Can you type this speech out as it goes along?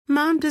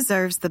Mom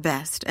deserves the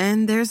best,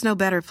 and there's no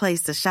better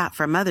place to shop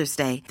for Mother's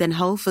Day than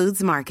Whole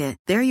Foods Market.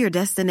 They're your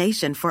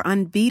destination for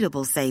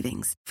unbeatable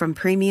savings, from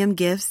premium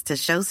gifts to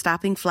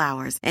show-stopping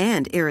flowers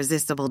and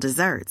irresistible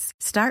desserts.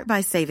 Start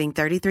by saving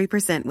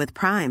 33% with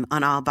Prime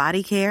on all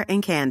body care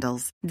and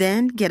candles.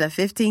 Then get a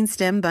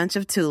 15-stem bunch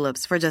of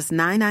tulips for just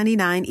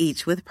 $9.99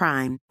 each with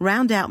Prime.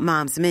 Round out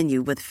Mom's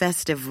menu with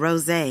festive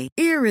rosé,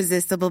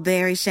 irresistible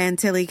berry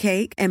chantilly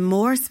cake, and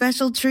more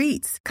special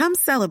treats. Come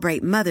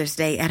celebrate Mother's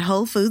Day at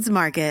Whole Foods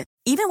Market.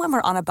 Even when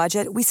we're on a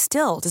budget, we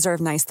still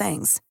deserve nice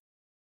things.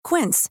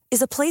 Quince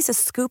is a place to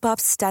scoop up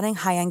stunning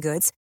high-end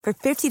goods for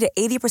 50 to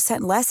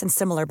 80% less than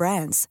similar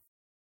brands.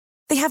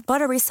 They have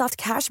buttery soft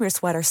cashmere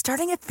sweaters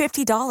starting at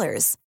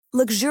 $50,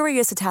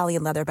 luxurious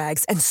Italian leather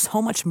bags, and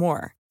so much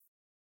more.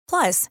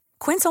 Plus,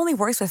 Quince only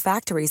works with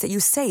factories that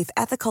use safe,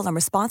 ethical, and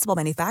responsible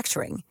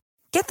manufacturing.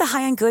 Get the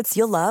high-end goods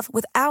you'll love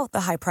without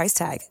the high price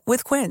tag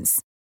with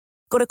Quince.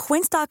 Go to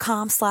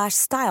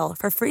quince.com/style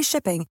for free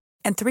shipping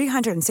and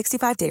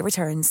 365-day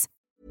returns.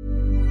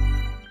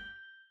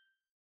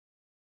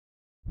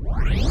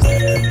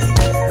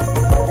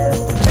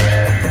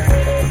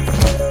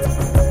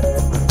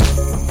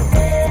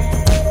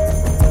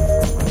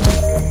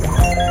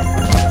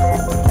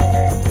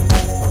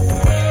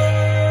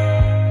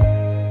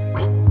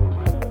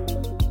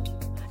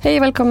 Hej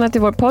och välkomna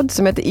till vår podd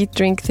som heter Eat,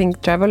 Drink,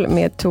 Think, Travel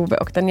med Tove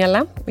och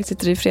Daniela. Vi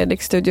sitter i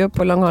Fredriks studio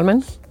på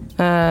Långholmen.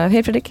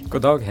 Hej Fredrik.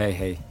 God dag, hej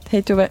hej.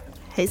 Hej Tove.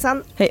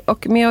 Hejsan. Hej,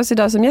 och med oss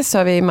idag som gäst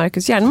har vi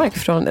Marcus Järnmark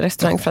från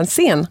restaurang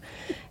Franzén.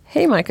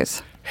 Hej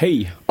Marcus.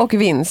 Hej. Och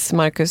Vince,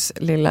 Marcus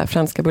lilla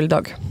franska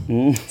bulldog.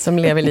 Som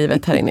lever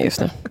livet här inne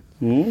just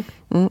nu.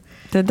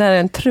 Det där är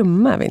en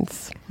trumma,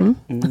 Vince.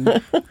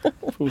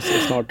 Får vi se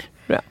snart.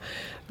 Bra.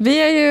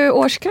 Vi är ju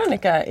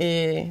årskrönika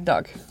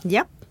idag.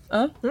 Ja.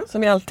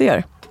 Som vi alltid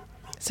gör.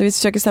 Så vi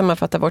försöker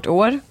sammanfatta vårt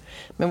år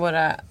med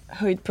våra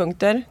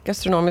höjdpunkter,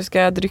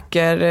 gastronomiska,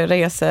 drycker,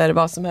 resor,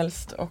 vad som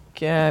helst.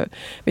 Och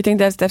vi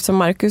tänkte eftersom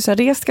Marcus har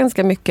rest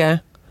ganska mycket,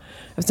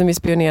 eftersom vi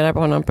spionerar på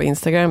honom på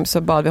Instagram,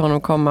 så bad vi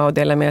honom komma och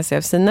dela med sig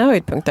av sina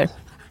höjdpunkter.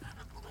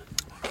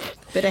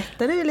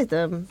 Berättade du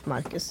lite om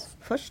Marcus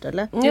först,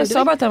 eller? Jag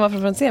sa bara att han var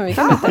från Franzén, vi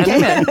kan berätta ännu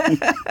mer.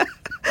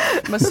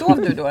 Men sov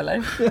du då,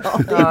 eller?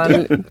 Ja,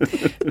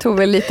 tog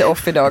väl lite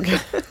off idag.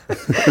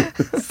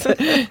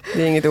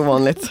 Det är inget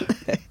ovanligt.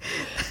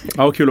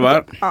 Ja, kul att vara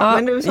här. Ja,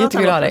 men du sa att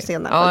han var från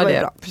Franzén. Ja, det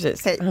är bra.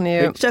 Precis. Hej. Han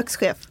är ju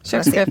kökschef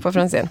på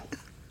Franzén.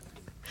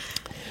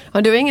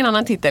 Har du ingen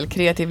annan titel?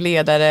 Kreativ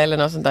ledare eller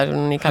något sånt där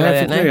som ni kallar det?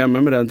 Jag fick nöja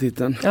mig med den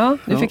titeln. Ja,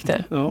 du fick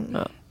det? Ja.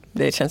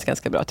 Det känns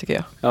ganska bra tycker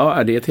jag.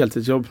 Ja, det är ett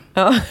heltidsjobb.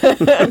 Ja,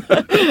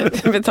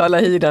 du betalar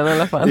hyran i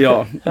alla fall.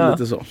 Ja,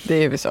 lite så. Det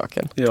är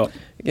huvudsaken. Ja.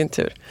 Vilken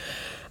tur.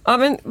 Ja,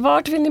 men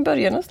vart vill ni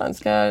börja någonstans?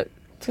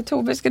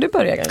 Ska du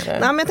börja kanske? Nej,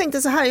 men jag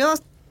tänkte så här. Jag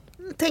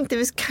tänkte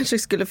vi kanske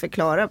skulle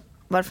förklara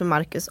varför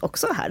Marcus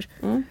också är här.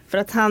 För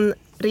att han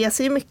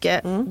reser ju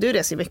mycket. Du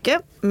reser ju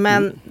mycket.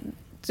 Men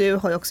du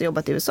har ju också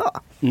jobbat i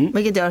USA.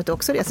 Vilket gör att du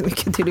också reser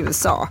mycket till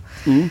USA.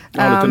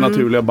 Jag har lite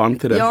naturliga band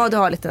till det. Ja, du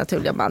har lite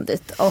naturliga band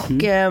dit. Och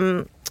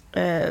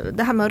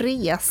det här med att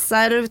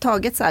resa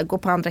överhuvudtaget, så här, gå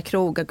på andra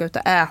krogar, gå ut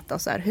och äta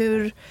och så här.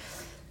 Hur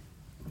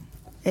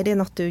är det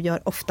något du gör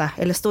ofta?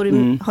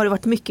 Eller har du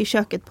varit mycket i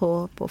köket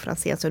på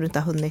Franzén så du inte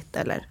har hunnit?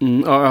 Eller?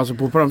 Ja, alltså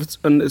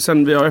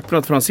sen vi har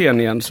öppnat Franzén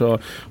igen så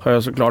har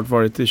jag såklart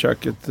varit i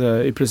köket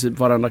i princip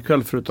varenda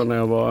kväll, förutom när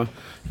jag var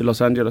i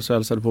Los Angeles och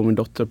hälsade på min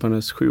dotter på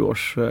hennes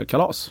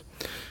 7-årskalas.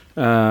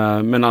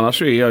 Men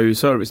annars är jag ju i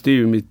service. Det är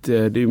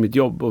ju mitt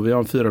jobb och vi har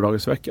en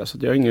 4-dagarsvecka så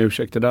jag har inga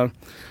ursäkter där.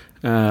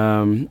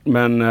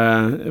 Men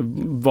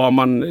var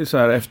man så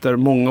här, efter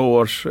många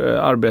års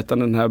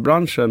arbetande i den här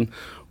branschen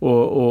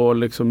och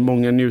liksom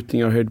många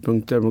njutningar och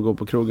höjdpunkter med att gå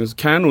på krogen, så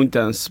kan jag nog inte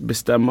ens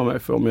bestämma mig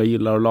för om jag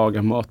gillar att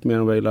laga mat mer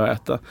än vad jag gillar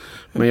att äta.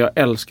 Men jag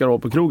älskar att vara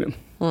på krogen.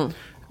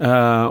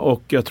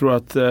 Och jag tror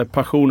att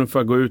passionen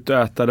för att gå ut och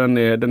äta den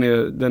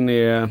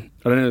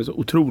är så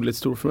otroligt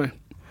stor för mig.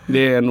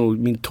 Det är nog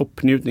min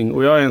toppnjutning.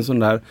 Och jag är en sån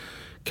där,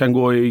 kan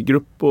gå i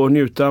grupp och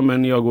njuta,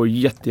 men jag går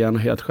jättegärna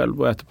helt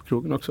själv och äter på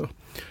krogen också.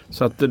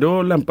 Så att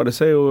då lämpar det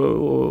sig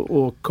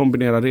att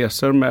kombinera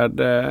resor med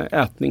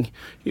ätning.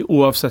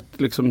 Oavsett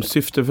liksom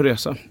syfte för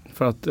resa.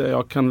 För att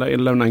jag kan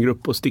lämna en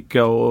grupp och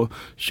sticka och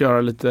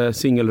köra lite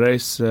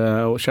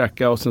single-race och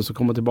käka och sen så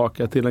komma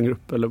tillbaka till en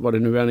grupp eller vad det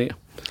nu än är.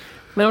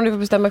 Men om du får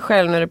bestämma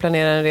själv när du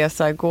planerar en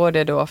resa, går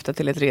det då ofta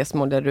till ett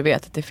resmål där du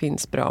vet att det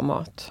finns bra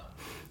mat?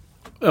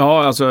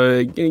 Ja, alltså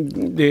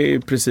det är i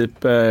princip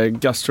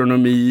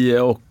gastronomi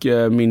och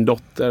min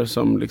dotter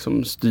som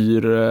liksom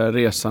styr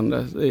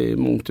resande i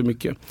mångt och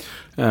mycket.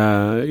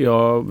 Jag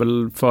har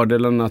väl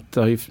fördelen att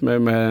ha gift mig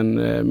med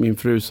min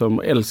fru som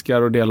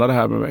älskar att dela det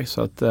här med mig.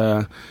 Så att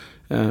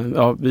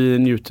ja, vi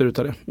njuter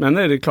utav det. Men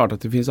det är klart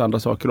att det finns andra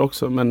saker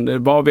också.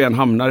 Men var vi än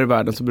hamnar i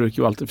världen så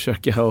brukar vi alltid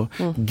försöka att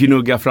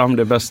gnugga fram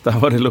det bästa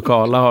vad det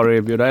lokala har att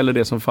erbjuda. Eller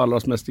det som faller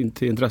oss mest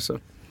till intresse.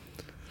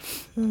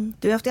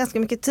 Du har haft ganska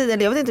mycket tid,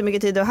 eller jag vet inte hur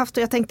mycket tid du har haft,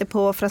 och jag tänkte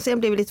på Franzén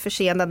blev lite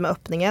försenad med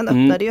öppningen,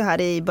 öppnade ju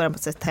här i början på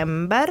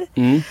september.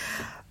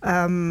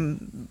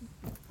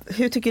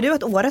 hur tycker du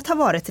att året har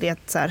varit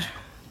rent så här,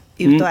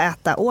 ut och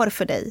äta år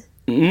för dig?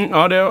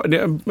 Ja,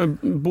 det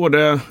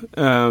både,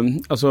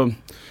 alltså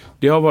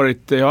det har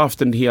varit, jag har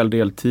haft en hel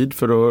del tid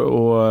för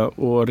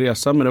att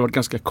resa, men det har varit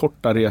ganska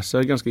korta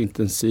resor, ganska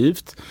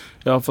intensivt.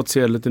 Jag har fått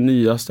se lite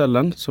nya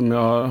ställen som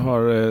jag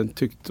har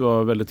tyckt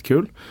var väldigt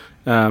kul.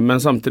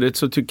 Men samtidigt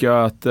så tycker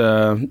jag att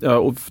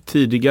och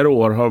tidigare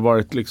år har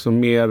varit liksom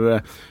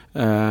mer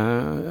jag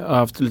har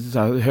haft lite så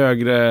här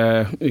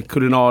högre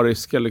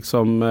kulinariska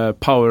liksom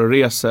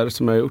powerresor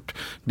som jag har gjort.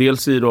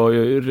 Dels i då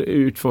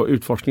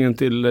utforskningen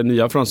till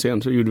nya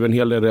Franzén så gjorde vi en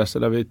hel del resor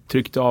där vi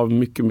tryckte av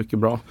mycket, mycket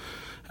bra.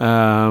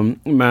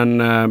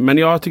 Men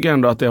jag tycker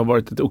ändå att det har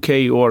varit ett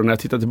okej år när jag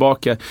tittar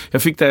tillbaka.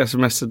 Jag fick det här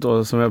smset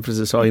då, som jag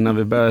precis sa innan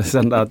vi började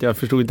sända, att jag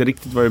förstod inte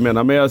riktigt vad du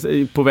menar.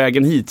 Men på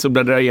vägen hit så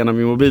bläddrade jag igenom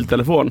min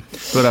mobiltelefon.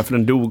 Det var därför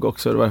den dog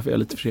också, det var därför jag är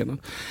lite försenad.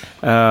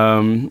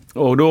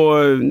 Och då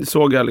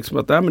såg jag liksom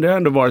att men det har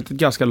ändå varit ett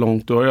ganska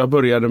långt år. Jag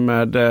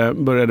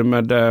började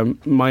med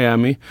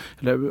Miami,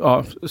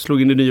 eller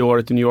slog in i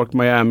nyåret i New York,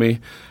 Miami.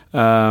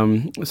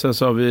 Sen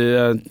så har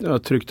vi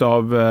tryckt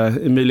av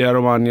Emilia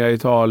Romagna,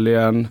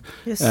 Italien,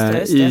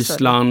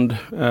 Island,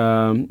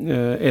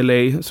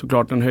 LA,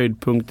 såklart en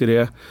höjdpunkt i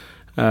det.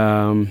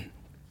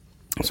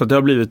 Så det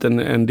har blivit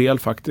en del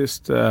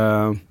faktiskt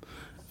det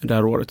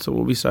här året,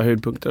 så vissa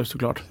höjdpunkter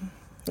såklart.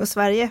 Och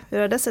Sverige, hur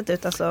har det sett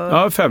ut? Alltså?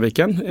 Ja,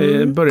 Färviken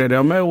började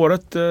jag med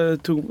året.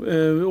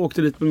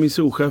 Åkte dit med min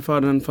souschef och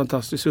hade en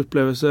fantastisk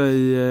upplevelse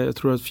jag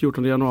tror att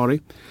 14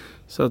 januari.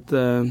 Så att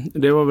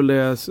det var väl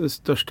det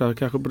största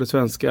kanske på det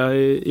svenska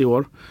i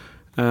år.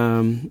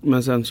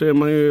 Men sen så är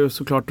man ju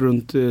såklart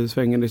runt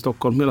svängen i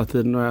Stockholm hela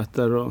tiden och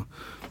äter. Och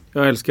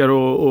jag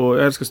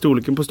älskar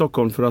storleken på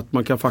Stockholm för att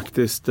man kan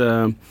faktiskt,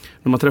 när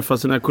man träffar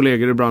sina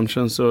kollegor i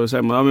branschen så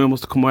säger man jag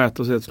måste komma och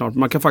äta och se snart.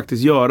 Man kan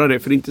faktiskt göra det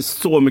för det är inte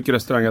så mycket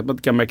restauranger att man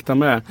inte kan mäkta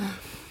med.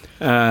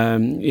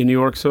 I New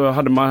York så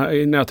hade man,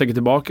 när jag tänker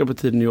tillbaka på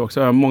tiden i New York, så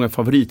har jag många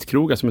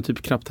favoritkrogar som jag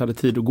typ knappt hade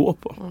tid att gå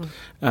på.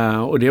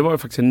 Och det var ju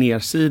faktiskt en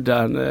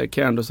nedsida,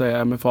 kan jag ändå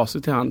säga, med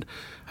facit i hand.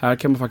 Här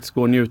kan man faktiskt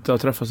gå och njuta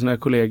och träffa sina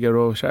kollegor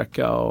och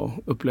käka och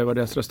uppleva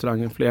deras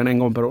restauranger fler än en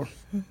gång per år.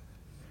 Ja,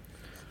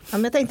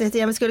 men jag tänkte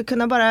att vi skulle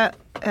kunna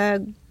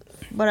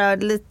bara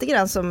lite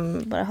grann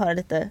som bara höra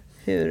lite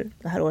hur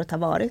det här året har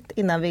varit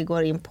innan vi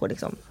går in på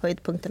liksom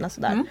höjdpunkterna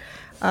sådär.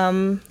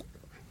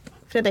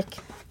 Fredrik,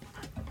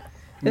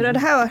 hur har det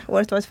här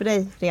året varit för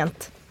dig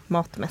rent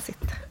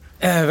matmässigt?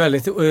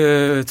 Väldigt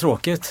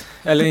tråkigt.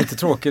 Eller inte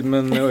tråkigt,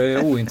 men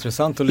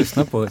ointressant att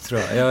lyssna på,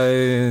 tror jag. Jag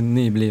är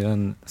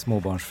nybliven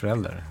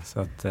småbarnsförälder. Så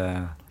att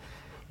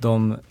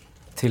de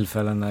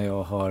tillfällen när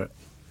jag har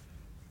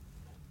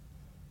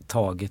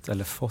tagit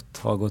eller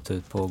har gått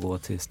ut på att gå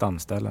till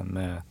stamställen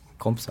med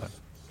kompisar.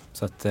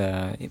 Så att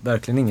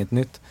verkligen inget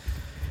nytt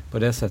på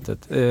det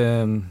sättet.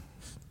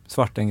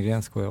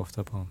 Svartengrens går jag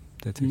ofta på.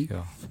 Det tycker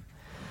jag.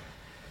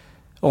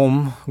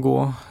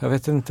 Jag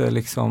vet inte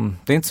liksom,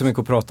 det är inte så mycket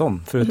att prata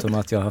om förutom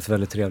att jag har haft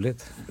väldigt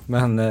trevligt,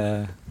 men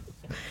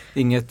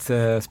inget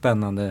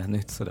spännande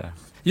nytt sådär.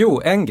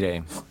 Jo, en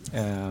grej,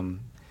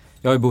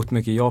 jag har ju bott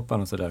mycket i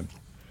Japan och sådär,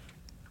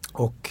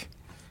 och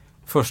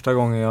första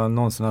gången jag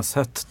någonsin har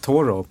sett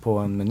toro på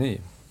en meny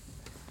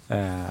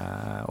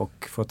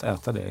och fått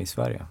äta det i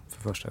Sverige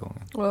för första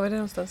gången. Var var det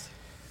någonstans?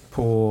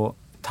 På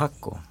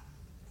Taco.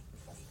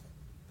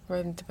 Jag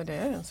vet inte vad det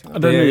är ens.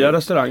 Den nya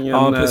restaurangen.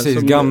 Ja,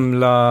 precis.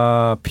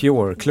 Gamla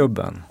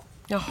Pure-klubben.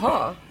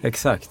 Jaha.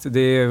 Exakt.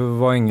 Det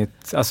var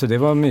inget, alltså det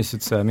var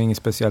mysigt så här, men inget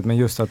speciellt. Men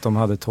just att de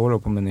hade toro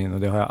på menyn, och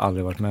det har jag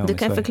aldrig varit med om. Du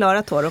kan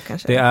förklara toro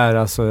kanske. Det är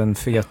alltså en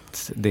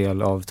fet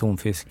del av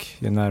tonfisk.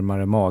 Ju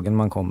närmare magen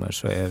man kommer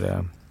så är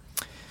det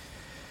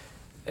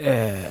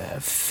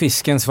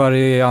fiskens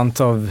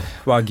variant av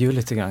wagyu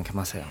lite grann, kan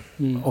man säga.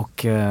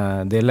 Och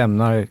det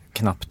lämnar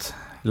knappt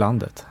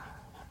landet.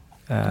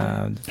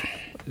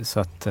 Så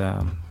att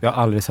jag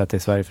har aldrig sett det i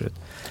Sverige förut.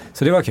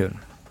 Så det var kul.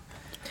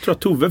 Jag tror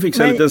att Tove fick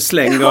en liten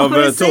släng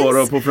av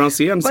toro på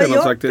Franzén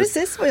senast faktiskt.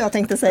 Precis vad jag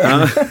tänkte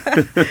säga.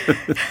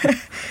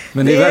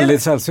 Men det är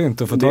väldigt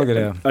sällsynt att få tag i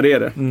det. Ja, det är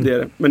det. Det är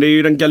det. Men det är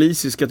ju den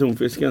galiciska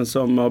tonfisken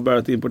som har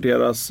börjat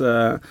importeras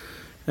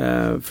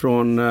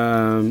från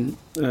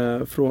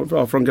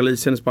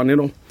Galicien i Spanien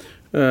då.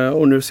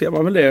 Och nu ser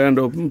man väl det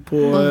ändå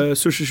på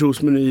Sushi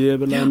Shows menyer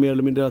väl mer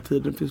eller mindre hela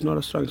tiden. Det finns några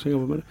restauranger som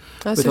jobbar med det.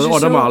 Ja,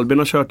 Adam Albin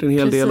har kört en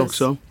hel del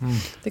också.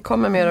 Det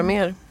kommer mer och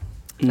mer.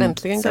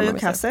 Äntligen kan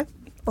man säga.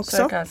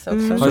 Också.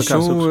 Har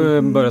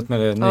Show börjat med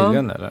det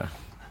nyligen eller?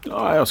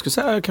 Ja, jag skulle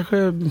säga kanske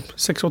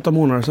 6-8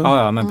 månader sedan.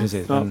 Ja, men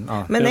precis. Ja.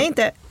 Men är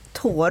inte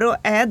toro,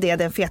 är det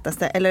den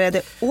fetaste eller är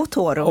det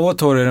otoro?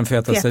 Otoro är den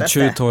fetaste.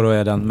 Chutoro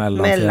är den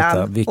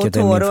mellanfeta. Vilket och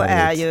toro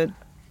är ju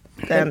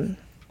den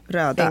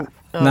röda.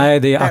 Nej,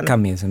 det är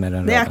akami som är den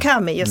röda. Det är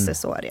akami, just det,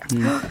 så är det.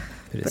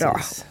 Bra.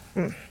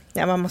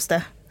 Ja, man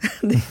måste.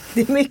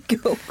 Det är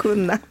mycket att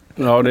kunna.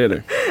 Ja, det är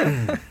det.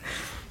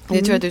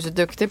 Jag tror att du är så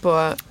duktig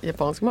på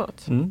japansk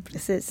mat.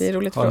 Precis. Det är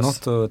roligt för har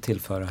oss. Har något att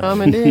tillföra här. Ja,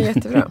 men det är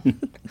jättebra.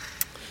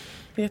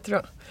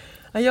 Jättebra.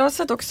 Jag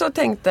satt också och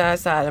tänkte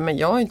så här, men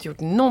jag har inte gjort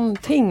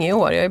någonting i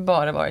år. Jag har ju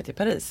bara varit i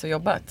Paris och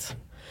jobbat.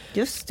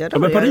 Just det. Ja,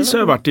 men Paris har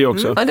jag varit i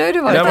också. Ja, det har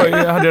du varit.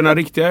 Jag hade några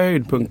riktiga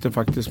höjdpunkter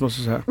faktiskt,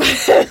 måste jag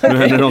säga. Nu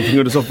hände någonting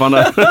under soffan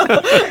där.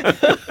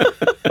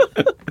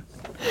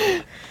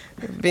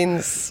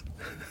 Vince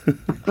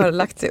har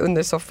lagt sig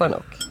under soffan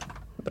och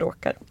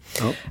bråkar.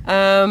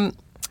 Ja.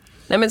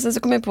 Nej, men sen så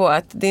kom jag på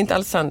att det är inte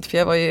alls sant, för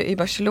jag var ju i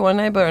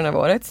Barcelona i början av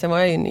året, sen var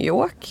jag i New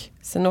York,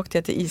 sen åkte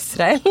jag till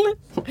Israel,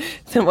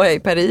 sen var jag i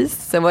Paris,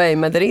 sen var jag i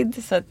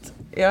Madrid, så att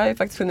jag har ju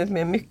faktiskt funnit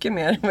med mycket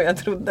mer än vad jag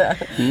trodde.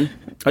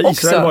 Ja,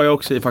 Israel var jag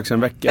också i faktiskt en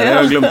vecka, det har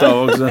jag glömt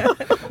av också.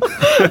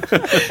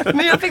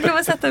 Men jag fick lov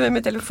att sätta mig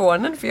med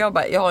telefonen, för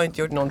jag har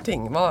inte gjort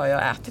någonting. Vad har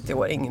jag ätit i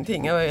år?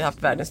 Ingenting. Jag har ju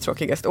haft världens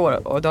tråkigaste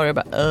år, och då har jag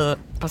bara,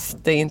 fast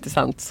det är inte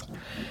sant.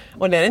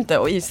 Och det är det inte,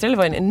 och Israel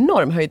var en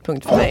enorm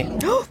höjdpunkt för mig.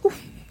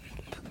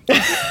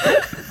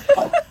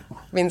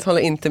 Vince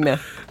håller inte med.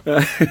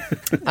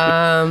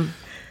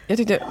 Jag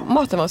tyckte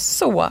maten var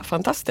så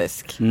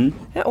fantastisk.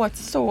 Jag åt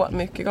så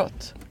mycket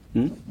gott.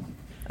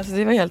 Alltså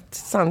det var helt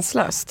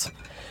sanslöst.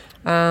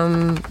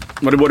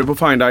 Var det både på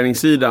fine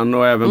dining-sidan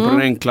och även på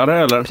den enklare,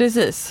 eller?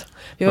 Precis.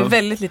 Vi var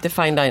väldigt lite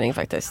fine dining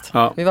faktiskt.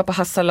 Ja. Vi var på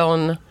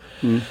Hassalon.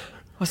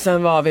 Och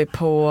sen var vi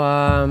på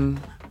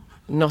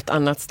något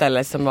annat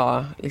ställe som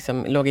var,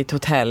 liksom, låg i ett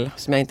hotell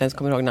som jag inte ens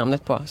kommer ihåg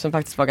namnet på. Som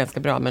faktiskt var ganska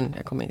bra, men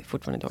jag kommer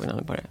fortfarande inte ihåg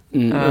namnet på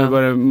det.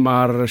 Var det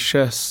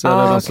Marches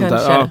eller något sånt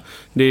där? Ja,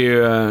 det är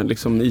ju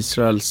liksom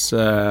Israels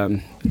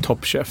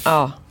toppchef.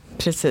 Ja,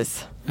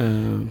 precis.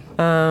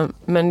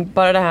 Men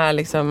bara det här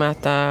liksom,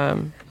 äta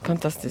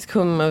fantastisk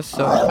hummus och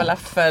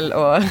falafel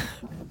och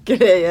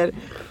grejer.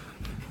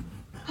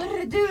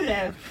 Hörru du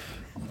det!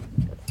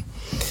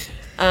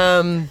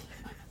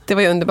 Det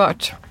var ju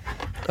underbart.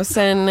 Och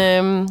sen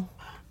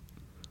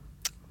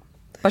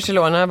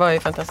Barcelona var ju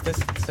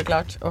fantastiskt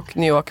såklart, och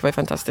New York var ju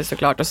fantastiskt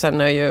såklart, och sen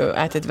har jag ju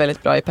ätit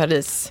väldigt bra i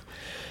Paris.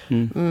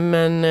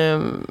 Men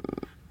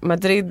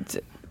Madrid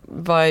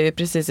var ju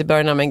precis i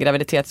början av min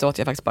graviditet, så åt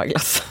jag faktiskt bara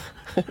glass.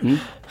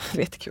 Det var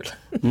jättekul.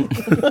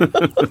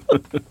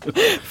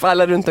 För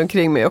alla runt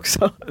omkring mig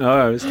också.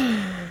 Ja, visst.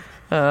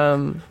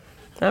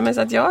 Men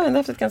så att jag har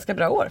haft ett ganska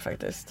bra år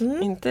faktiskt.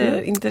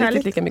 Inte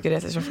riktigt lika mycket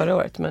resor som förra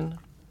året, men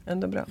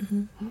ändå bra.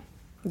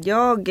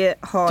 Jag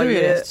har du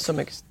ju... rest så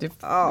mycket. Vi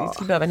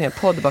skulle behöva en hel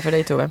podd bara för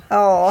dig, Tove.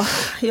 Ja,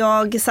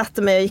 jag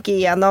satte mig och gick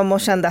igenom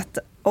och kände att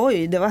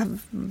oj, det var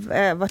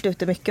varit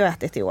ute mycket och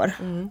ätit i år.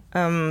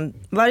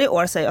 Varje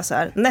år säger jag så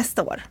här,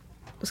 nästa år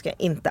då ska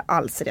jag inte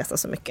alls resa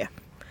så mycket.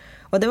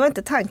 Och det var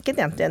inte tanken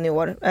egentligen i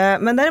år.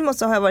 Men däremot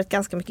så har jag varit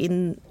ganska mycket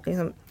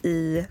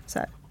i så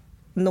här,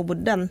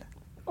 Norden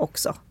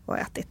också och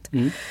ätit.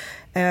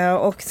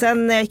 Och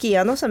sen när jag gick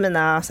igenom så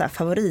mina så här,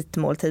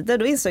 favoritmåltider,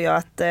 då insåg jag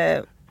att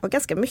det var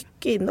ganska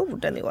mycket i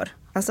Norden i år.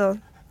 Alltså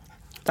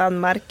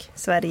Danmark,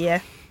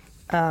 Sverige,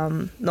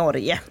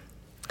 Norge.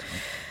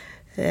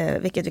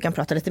 Vilket vi kan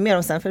prata lite mer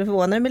om sen, för det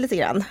förvånar mig lite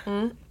grann.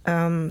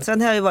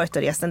 Sen har jag ju varit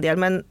och rest en del,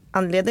 men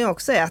anledningen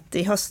också är att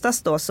i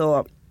höstas då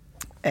så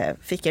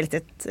fick jag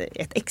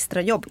ett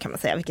extra jobb kan man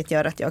säga, vilket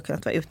gör att jag har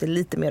kunnat vara ute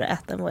lite mer och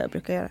äta än vad jag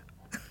brukar göra.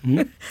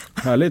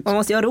 Härligt. Man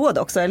måste ju ha råd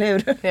också, eller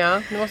hur?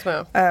 Ja, det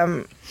måste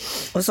man.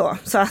 Och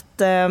så att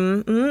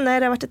nej,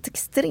 det har varit ett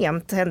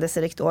extremt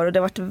händelserikt år, och det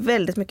har varit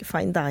väldigt mycket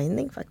fine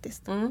dining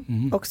faktiskt.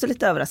 Också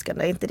lite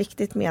överraskande, inte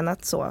riktigt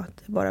menat så,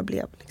 det bara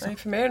blev liksom. Nej,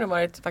 för mig har det nog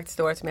varit faktiskt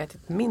året som jag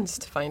ätit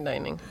minst fine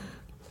dining.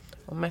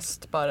 Och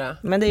mest bara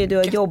men det är ju, du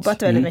har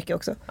jobbat väldigt mycket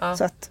också. Ja,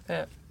 så att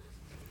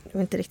det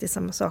är inte riktigt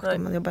samma sak när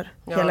man jobbar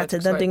Ja, hela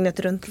tiden, dygnet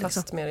runt. Fast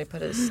Liksom. mer i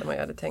Paris än vad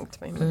jag hade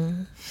tänkt mig.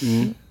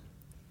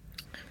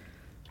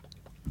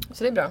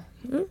 Så det är bra.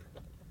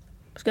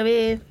 Ska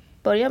vi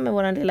börja med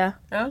vår lilla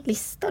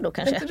lista då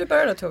kanske? Kan inte du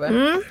börja då,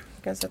 Tove?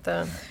 Kan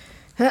sätta...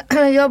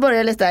 Jag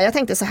börjar lite där. Jag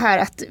tänkte så här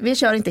att vi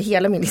kör inte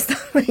hela min lista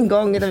en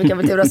gång, utan vi kan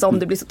väl turas om,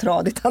 det blir så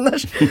tradigt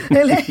annars.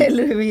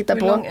 eller hur vi hittar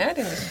på. Hur lång är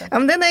din lista? Ja,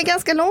 men den är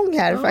ganska lång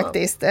här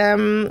faktiskt.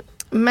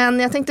 Men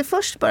jag tänkte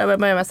först börja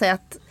med att säga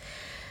att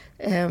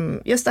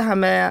just det här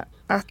med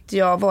att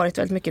jag har varit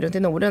väldigt mycket runt i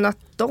Norden, att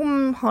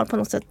de har på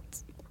något sätt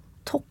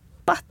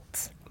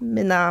toppat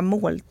mina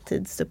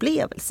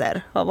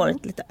måltidsupplevelser, har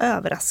varit lite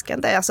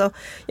överraskande. Alltså,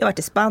 jag har varit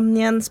i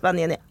Spanien.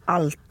 Spanien är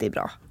alltid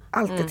bra.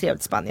 Alltid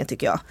trevligt Spanien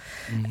tycker jag.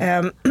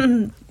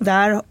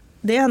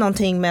 Det är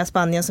någonting med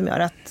Spanien som gör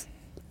att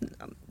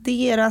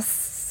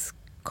deras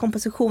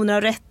kompositioner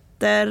av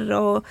rätter,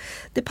 och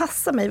det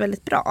passar mig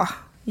väldigt bra.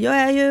 Jag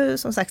är ju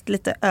som sagt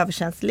lite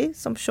överkänslig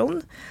som person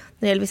när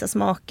det gäller vissa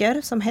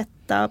smaker som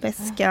hetta,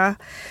 beska,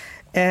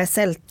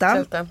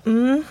 sälta.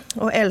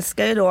 Och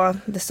älskar ju då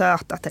det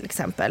söta till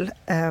exempel.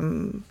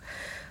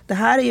 Det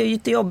här är ju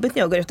lite jobbigt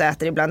när jag går ut och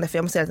äter ibland, för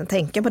jag måste hela tiden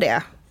tänka på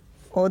det.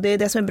 Och det är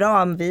det som är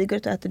bra om vi går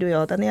ut och äter, du och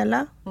jag,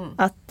 Daniela.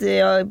 Att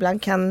jag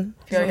ibland kan...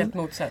 För jag är helt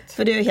motsatt.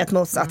 För du är helt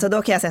motsatt. Så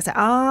då kan jag säga så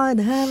här,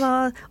 det här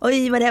var...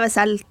 Oj, vad det här var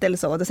salt eller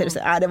så. Då säger du så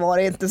här, det var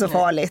inte så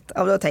farligt.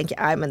 Och då tänker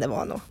jag, men det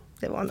var nog.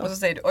 Och så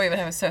säger du, oj vad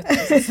det här var sött.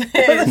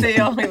 Och så säger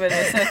jag, oj vad det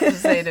var sött. Och så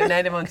säger du,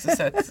 nej det var inte så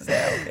sött. Så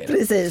säger jag,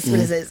 okay.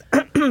 Precis.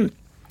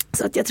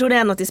 Så att jag tror det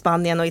är något i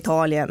Spanien och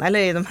Italien, eller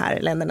i de här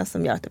länderna,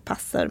 som gör att det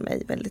passar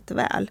mig väldigt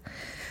väl.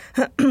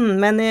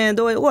 Men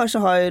då i år så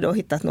har jag ju då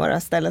hittat några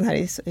ställen här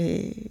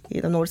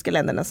i de nordiska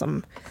länderna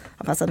som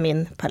har passat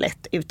min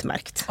palett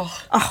utmärkt.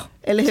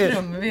 Eller hur?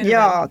 Trumvirvel.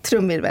 Ja,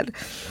 trumvirvel.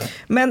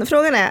 Men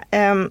frågan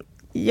är,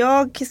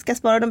 jag ska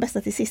spara de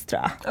bästa till sist,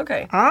 tror jag.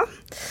 Okej. Ja.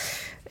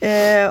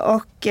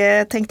 Och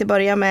tänkte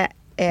börja med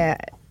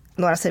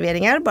några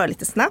serveringar, bara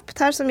lite snabbt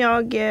här som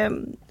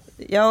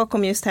jag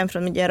kom just hem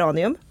från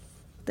Geranium.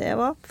 Det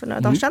var för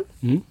några dagar sedan.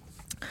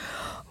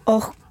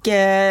 Och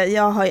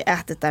jag har ju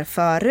ätit där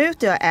förut.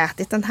 Jag har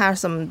ätit den här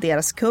som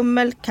deras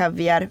kummel,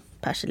 kaviar,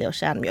 persilja och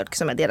kärnmjölk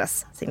som är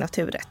deras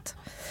signaturrätt.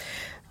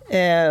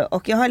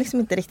 Och jag har liksom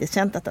inte riktigt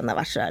känt att den har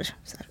varit så här.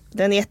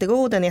 Den är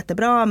jättegod, den är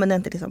jättebra, men den har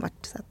inte liksom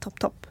varit så här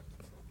topp.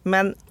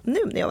 Men nu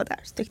när jag var där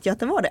så tyckte jag att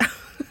det var det.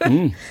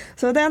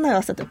 Så den har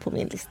jag satt upp på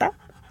min lista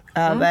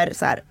över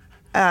så här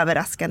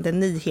överraskande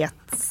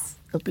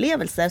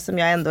nyhetsupplevelser som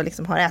jag ändå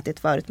liksom har ätit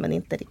förut men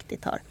inte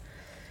riktigt har.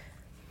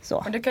 Så.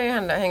 Och det kan ju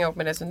hänga upp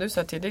med det som du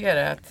sa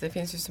tidigare, att det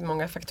finns ju så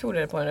många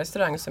faktorer på en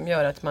restaurang som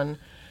gör att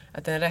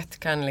en rätt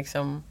kan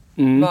liksom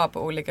vara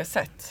på olika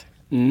sätt.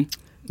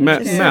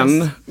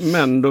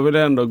 Men då vill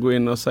jag ändå gå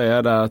in och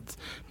säga där att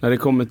när det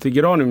kommer till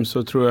Geranium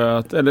så tror jag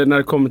att, eller när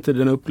det kommer till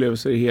den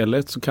upplevelse i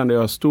helhet så kan det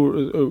ha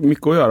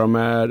mycket att göra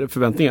med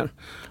förväntningar.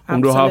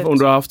 Om du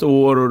har haft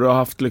år och du har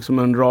haft liksom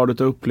en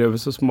rad av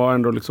upplevelser som har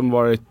ändå liksom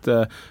varit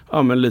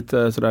men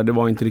lite sådär, det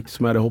var inte riktigt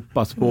som jag hade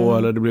hoppats på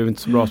eller det blev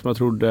inte så bra som jag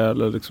trodde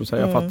eller liksom så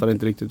jag fattade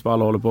inte riktigt vad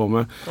alla håller på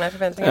med. Nej,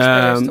 förväntningar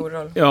spelar en stor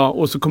roll. Ja,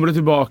 och så kommer du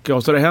tillbaka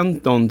och så har det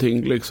hänt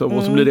någonting liksom,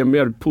 och så blir det en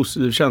mer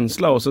positiv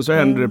känsla och så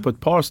händer det på ett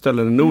par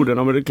ställen i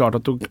Norden. Men det är klart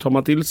att då tar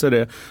man till sig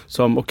det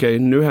som okej,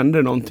 nu händer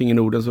det någonting i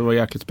Norden som var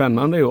jäkligt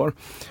spännande i år.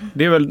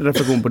 Det är väl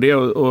reflektion på det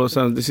och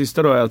sen det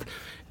sista då är att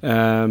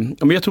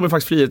men jag tog mig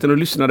faktiskt friheten och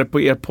lyssnade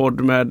på er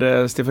podd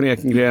med Stefan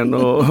Ekengren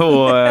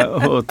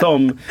och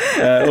Tom.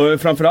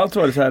 Och framförallt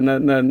var det så här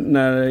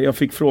när jag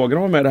fick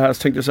frågan om det här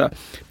så tänkte jag så här,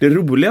 det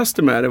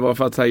roligaste med det var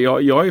för att så här,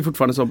 jag är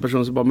fortfarande en sån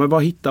person som bara, men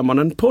var hittar man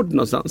en podd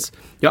någonstans?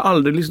 Jag har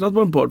aldrig lyssnat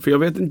på en podd för jag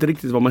vet inte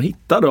riktigt var man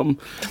hittar dem.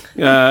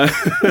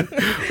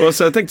 Och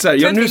så jag tänkte så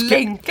här,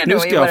 nu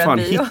ska jag fan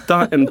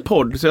hitta en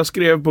podd. Så jag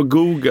skrev på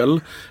Google.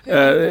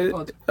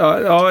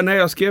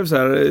 Jag skrev så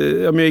här,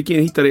 jag gick in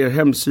och hittade er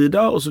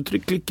hemsida och så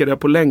klickade jag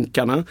på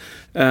länkarna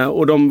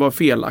och de var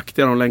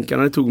felaktiga, de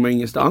länkarna, det tog mig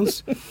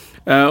ingenstans.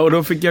 Och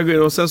då fick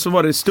jag, och sen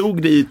så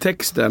stod det i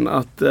texten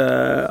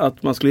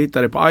att man skulle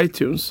hitta det på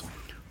iTunes.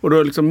 Och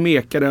då liksom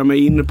mekade jag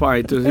mig in på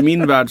iTunes. I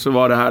min värld så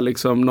var det här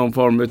liksom någon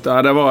form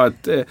utav, det var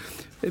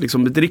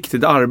ett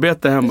riktigt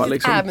arbete hemma.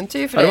 Liksom.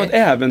 Äventyr för dig. Det var ett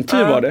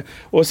äventyr var det.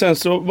 Och sen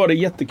så var det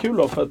jättekul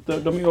då, för att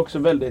de är ju också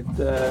väldigt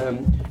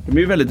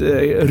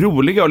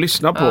roliga att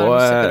lyssna på.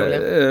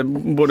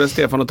 Både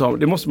Stefan och Tom.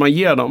 Det måste man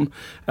ge dem.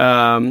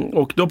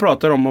 Och då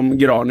pratar de om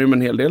Geranium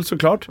en hel del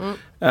såklart.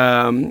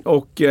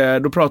 Och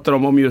då pratar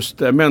de om just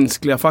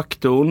mänskliga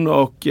faktorn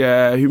och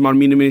hur man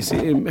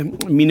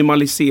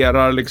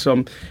minimaliserar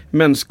liksom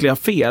mänskliga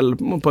fel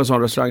på en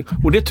sån restaurang.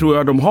 Och det tror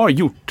jag de har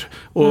gjort.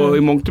 Och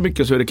i mångt och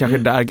mycket så är det kanske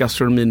där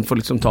gastronomin får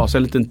liksom ta sig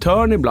en liten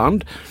törn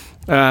ibland.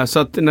 Så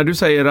att när du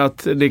säger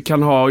att det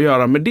kan ha att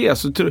göra med det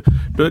så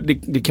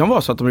det kan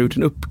vara så att de har gjort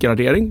en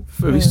uppgradering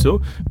förvisso,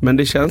 men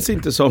det känns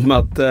inte som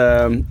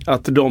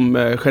att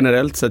de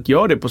generellt sett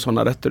gör det på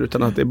sådana rätter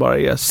utan att det bara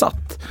är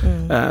satt.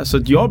 Så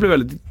att jag blir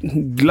väldigt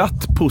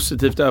glatt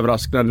positivt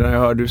överraskad när jag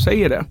hör du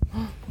säger det.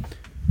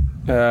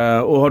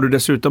 Och har du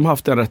dessutom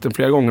haft den rätten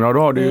flera gånger och då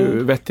har du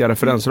ju vettiga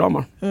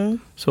referensramar.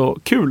 Så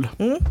kul!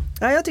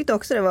 Ja, jag tyckte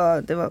också det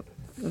var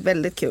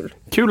väldigt kul.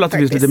 Kul att det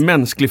finns lite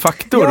mänsklig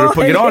faktor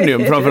på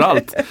Geranium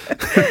framförallt.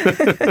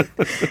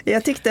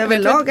 Jag tyckte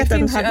överlag att den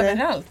finns hade... ju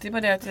överallt. Det är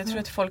bara det att jag tror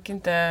att folk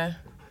inte...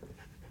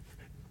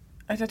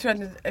 Att jag tror att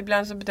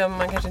ibland så bedömer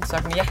man kanske inte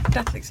saker med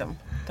hjärtat liksom.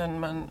 Utan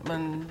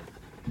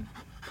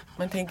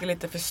man tänker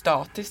lite för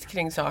statiskt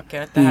kring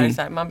saker. Att det här är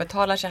så här, man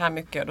betalar så här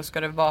mycket och då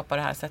ska det vara på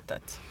det här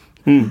sättet.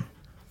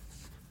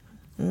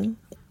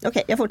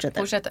 Okej, jag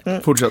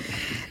fortsätter. Fortsätt.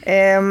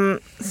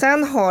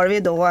 Sen har vi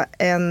då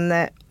en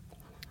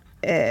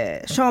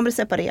chambre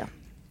séparée.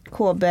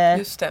 KB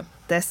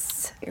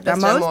des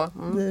Rameaux.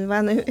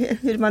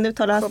 Hur man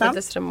uttalar hans namn. KB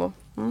des Rameaux.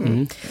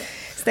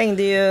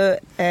 Stängde ju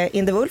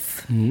In the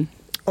Wolf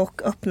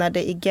och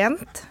öppnade i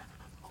Gent,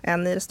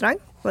 en restaurang.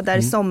 Var där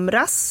i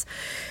somras.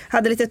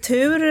 Hade lite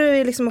tur,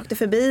 vi liksom åkte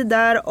förbi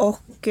där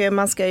och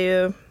man ska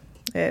ju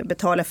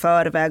betala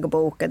förväg och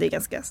boka. Det är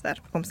ganska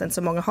sådär omständigt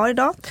som många har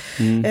idag.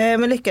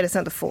 Men lyckades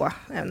ändå få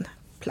en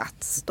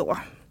plats då.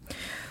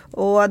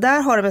 Och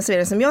där har de en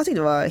servering som jag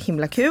tyckte var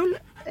himla kul.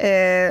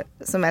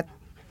 Som är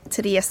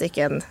 3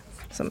 stycken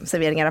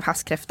serveringar av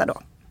havskräfta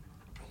då.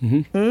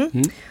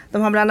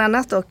 De har bland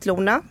annat då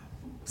klorna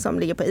som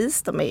ligger på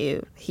is. De är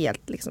ju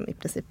helt liksom i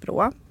princip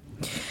råa.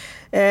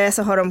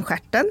 Så har de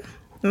stjärten.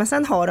 Men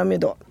sen har de ju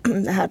då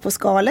det här på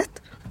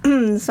skalet.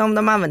 som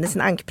de använder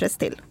sin ankpress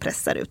till.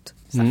 Pressar ut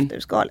saft ur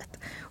skalet.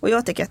 Och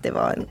jag tycker att det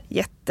var en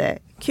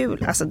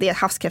jättekul. Alltså det är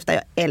havskräfta,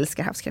 jag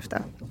älskar havskräfta.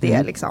 Det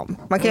är liksom,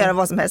 man kan göra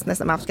vad som helst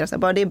nästan med havskräfta.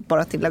 Bara det är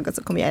bara tillagat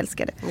så kommer jag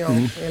älska det. Ja,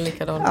 jag är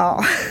likadan.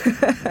 Ja.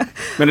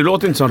 Men det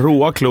låter inte som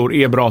råa klor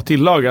är bra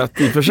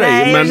tillagat i och för sig.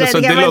 Nej, men så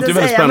det låter ju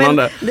väldigt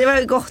spännande. Det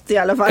var gott i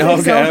alla fall. Ja,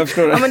 liksom. okay, jag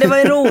förstår det. Ja, men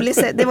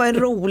det var en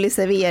rolig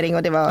servering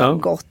och det var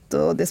gott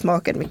och det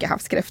smakade mycket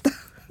havskräfta.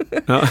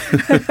 Ja.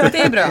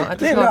 Det är bra att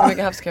det smakar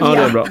mycket havskräfta. Ja,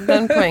 det är bra.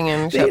 Den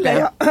poängen köper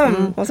jag.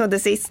 Och så det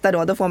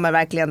sista då får man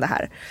verkligen det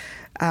här.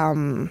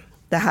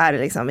 Det här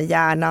liksom i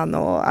hjärnan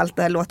och allt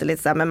det här låter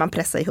lite så här, men man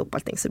pressar ihop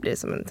allting så blir det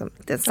som en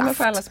saft. Som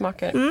för alla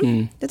smaker.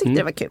 Jag tyckte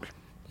det var kul.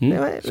 Det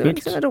var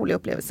liksom en rolig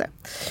upplevelse.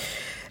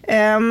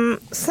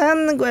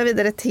 Sen går jag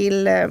vidare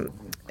till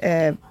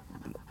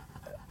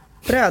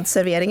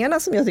brödserveringarna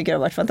som jag tycker har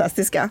varit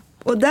fantastiska.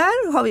 Och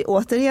där har vi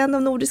återigen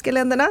de nordiska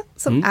länderna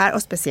som är,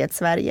 och speciellt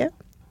Sverige,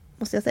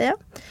 måste jag säga.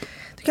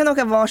 Du kan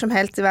åka var som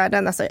helst i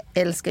världen. Alltså,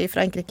 jag älskar ju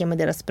Frankrike med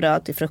deras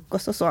bröd till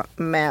frukost och så.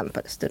 Men på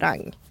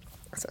restaurang.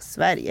 Alltså,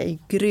 Sverige är ju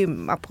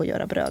grymma på att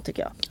göra bröd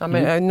tycker jag. Ja,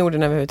 men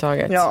Norden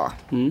överhuvudtaget. Ja,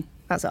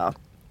 alltså.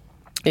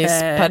 I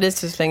Paris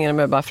så slänger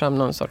de bara fram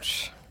någon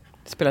sorts...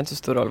 Det spelar inte så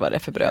stor roll vad det är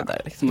för bröd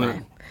där. Liksom.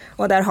 Nej.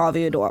 Och där har vi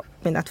ju då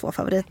mina 2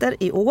 favoriter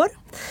i år.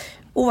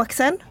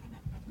 Oaxen.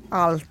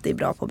 Alltid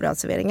bra på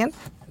brödserveringen.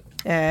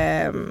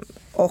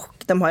 Och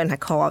de har ju den här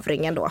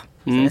kavringen då.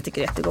 Som jag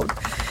tycker är jättegod.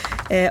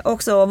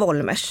 Också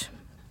Volmers.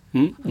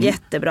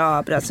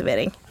 Jättebra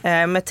brödservering.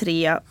 Med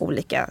 3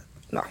 olika...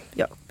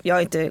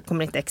 Ja,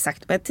 kommer inte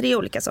exakt. Men 3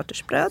 olika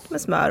sorters bröd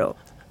med smör och...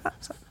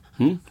 så.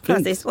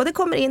 Fantastiskt. Och det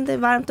kommer in, det är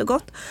varmt och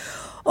gott.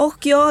 Och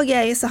jag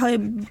har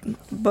ju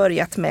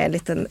börjat med en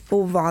liten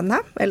ovana,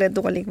 eller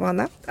dålig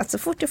vana. Att så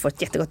fort jag får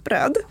ett jättegott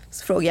bröd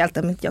så frågar jag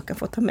alltid om inte jag kan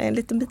få ta med en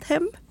liten bit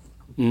hem.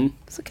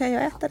 Så kan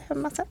jag äta det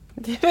hemma sen.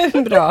 Det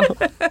är bra.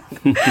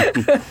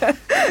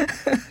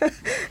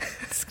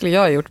 Det skulle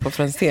jag ha gjort på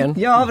Franzén.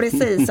 Ja,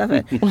 precis.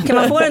 Kan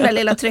man få den där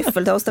lilla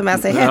tryffeltoasten med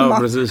sig hemma? Ja,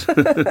 precis.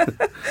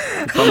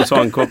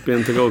 Parmesankopp i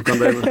en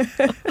to-go-container.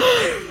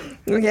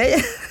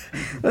 Okej.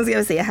 Då ska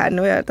vi se här.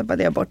 Nu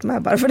tappade jag bort mig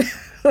här bara för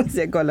det. Så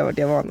jag kollar vart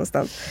jag var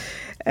någonstans.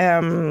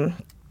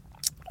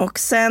 Och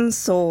sen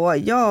så,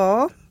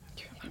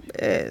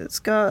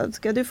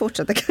 ska du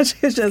fortsätta kanske?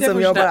 Det känns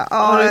som jag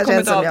bara, det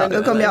känns som jag.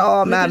 Då kommer jag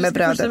av med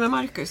brödet. Ska du med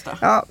Marcus då?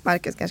 Ja,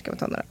 Marcus kanske kan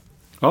ta några.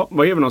 Ja,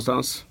 var är vi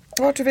någonstans?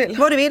 Vart du vill.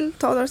 Vad du vill,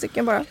 ta några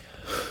stycken bara.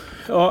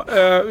 Ja,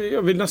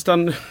 jag vill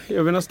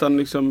nästan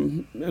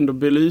liksom ändå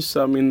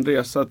belysa min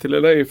resa till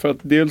LA, för att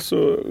dels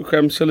så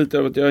skäms jag lite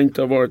över att jag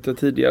inte har varit där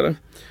tidigare.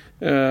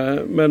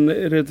 Men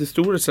rent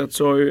historiskt sett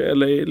så har ju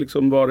LA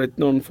liksom varit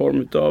någon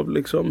form av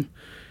liksom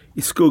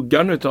i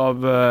skuggan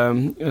utav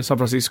San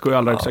Francisco i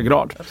allra högsta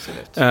grad.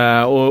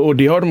 Och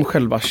det har de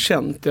själva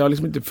känt. Det har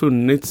liksom inte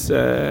funnits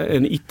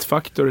en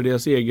it-faktor i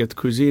deras eget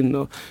cuisine.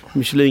 Och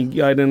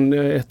Michelin-guiden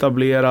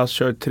etableras,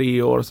 kör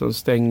 3 år, sen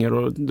stänger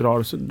och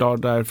drar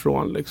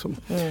därifrån. Liksom.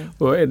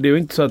 Och det är ju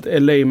inte så att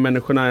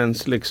LA-människorna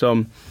ens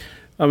liksom...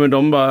 Ja,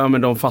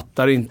 men de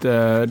fattar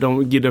inte...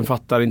 Giden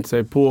fattar inte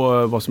sig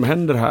på vad som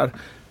händer här.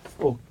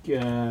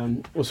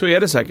 Och så är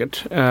det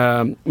säkert.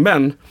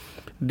 Men...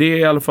 Det är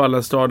i alla fall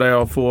en stad där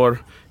jag får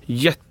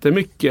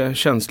jättemycket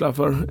känsla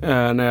för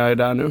när jag är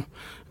där nu.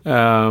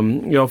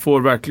 Jag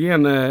får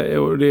verkligen,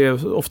 och det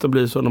ofta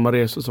blir så när man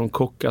reser som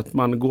kock, att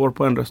man går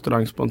på en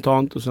restaurang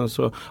spontant och sen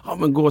så,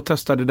 men gå och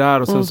testa det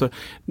där, och sen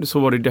så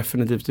var det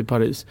definitivt i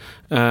Paris.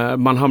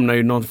 Man hamnar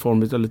i någon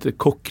form av lite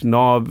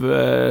kocknav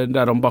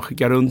där de bara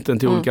skickar runt en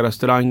till olika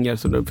restauranger,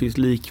 så det finns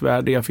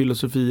likvärdiga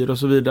filosofier och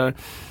så vidare.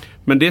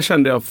 Men det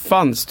kände jag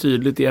fanns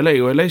tydligt i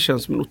LA, och LA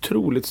känns som en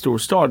otroligt stor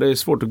stad. Det är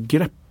svårt att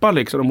greppa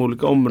liksom de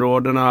olika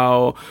områdena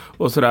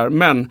och sådär.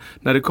 Men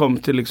när det kom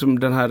till liksom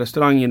den här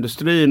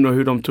restaurangindustrin och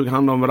hur de tog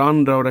hand om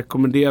varandra och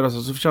rekommenderade,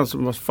 så känns det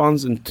som att det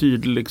fanns en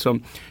tydlig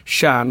liksom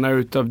kärna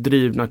utav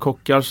drivna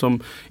kockar som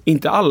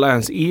inte alla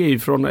ens är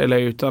ifrån LA,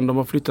 utan de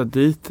har flyttat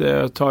dit.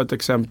 Ta ett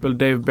exempel,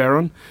 Dave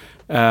Barron.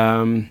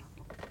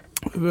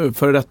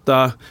 För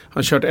detta,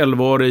 han kört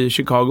 11 år i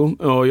Chicago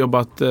och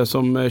jobbat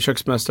som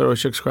köksmästare och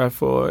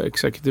kökschef och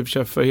executive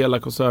chef för hela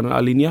koncernen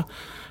Alinea.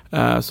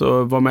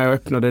 Så var med och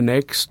öppnade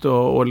Next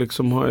och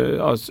liksom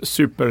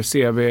super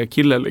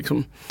CV-kille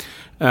liksom.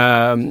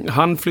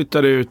 Han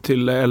flyttade ut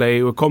till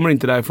LA och kommer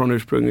inte därifrån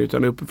ursprungligen,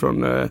 utan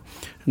uppifrån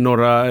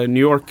norra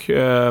New York,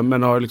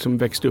 men har liksom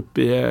växt upp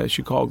i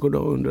Chicago då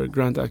under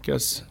Grant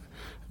Achatz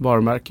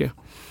varumärke.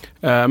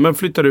 Men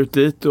flyttar ut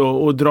dit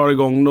och drar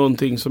igång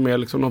någonting som är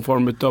liksom någon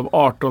form av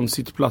 18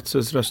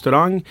 sittplatsers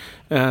restaurang,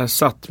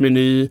 satt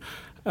meny,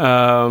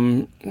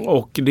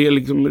 och det är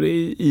liksom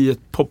i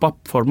ett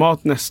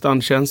pop-up-format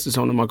nästan, känns det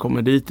som när man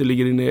kommer dit. Det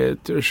ligger inne i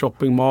ett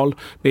shoppingmall.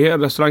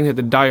 Restaurangen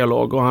heter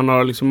Dialogue och han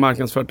har liksom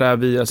marknadsfört det här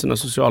via sina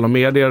sociala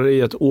medier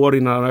i ett år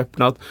innan han har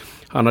öppnat.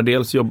 Han har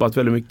dels jobbat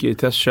väldigt mycket i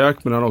testkök,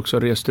 men han har också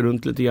rest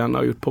runt lite grann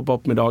och gjort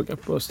pop-up-middagar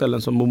på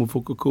ställen som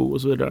Momofuku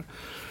och så vidare.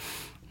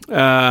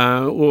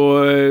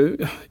 Och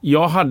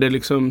jag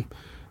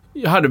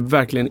hade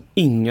verkligen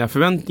inga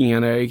förväntningar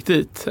när jag gick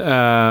dit.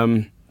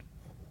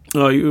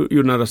 Jag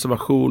gjorde en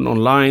reservation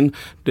online.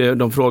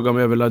 De frågade om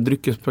jag ville ha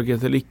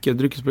dryckespaket eller icke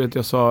dryckespaket.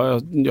 Jag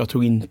sa jag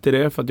tog inte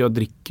det för att jag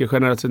dricker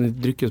generellt sett inte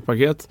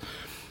dryckespaket.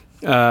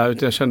 Utan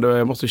jag kände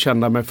jag måste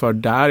känna mig för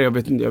där.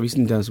 Jag visste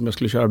inte ens om jag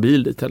skulle köra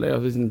bil dit eller jag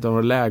visste inte om det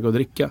var läge att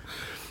dricka.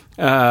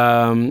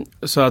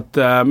 Så att,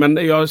 men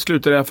jag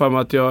slutade i alla fall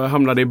med att jag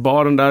hamnade i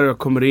baren där. Jag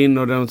kommer in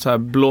och den så här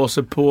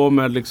blåser på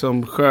med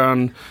liksom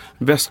skön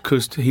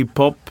västkust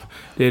hiphop.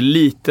 Det är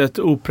litet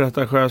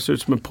opretentiöst,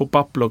 ut som en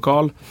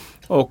pop-up-lokal.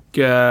 Och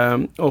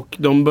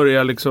de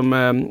börjar liksom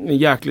en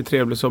jäkligt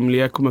trevlig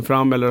sommelier kommer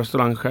fram, eller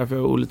restaurangchef,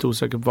 jag är lite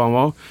osäker på vad han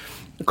var.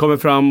 Kommer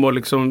fram och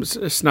liksom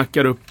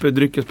snackar upp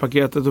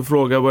dryckespaketet och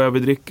frågar vad jag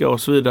vill dricka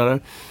och så vidare.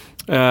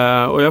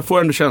 Och jag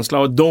får ändå känsla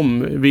av att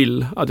de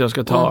vill att jag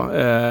ska ta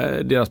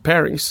deras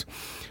pairings.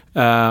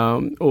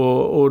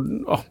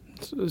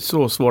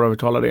 Så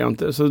svårövertalad är jag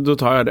inte, så då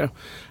tar jag det.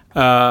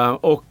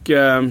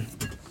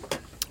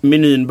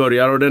 Menyn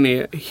börjar och den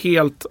är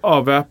helt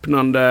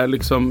avväpnande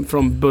liksom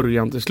från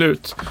början till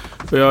slut.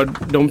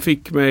 De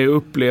fick mig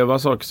uppleva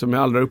saker som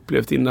jag aldrig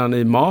upplevt innan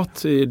i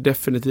mat,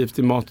 definitivt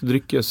i mat- och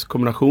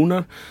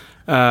dryckeskombinationer.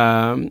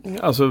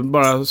 Alltså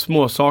bara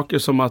små saker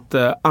som att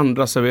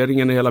andra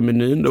serveringen i hela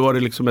menyn, då var det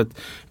liksom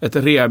ett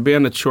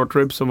reben, ett short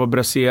rib som var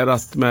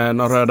braserat med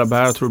några röda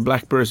bär, jag tror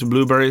blackberries och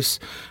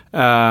blueberries,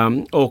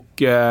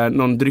 och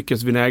någon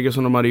dryckesvinäger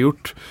som de hade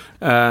gjort,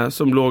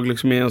 som låg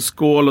liksom i en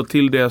skål, och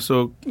till det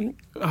så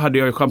hade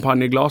jag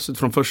champagne i glaset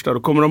från första. Då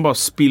kommer de bara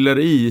spiller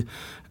i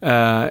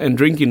en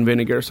drinking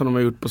vinegar som de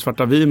har gjort på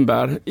svarta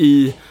vinbär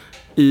i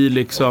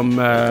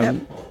liksom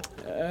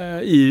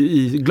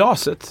i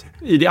glaset,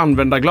 i det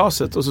använda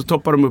glaset, och så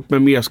toppar de upp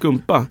med mer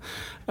skumpa.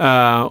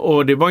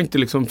 Och det var inte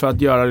liksom för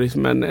att göra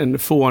liksom en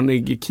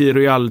fånig Key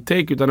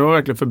Royal-take, utan det var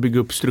verkligen för att bygga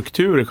upp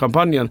struktur i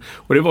champagnen.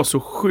 Och det var så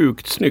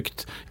sjukt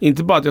snyggt.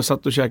 Inte bara att jag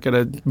satt och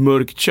käkade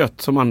mörkt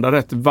kött som andra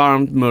rätt,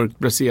 varmt mörkt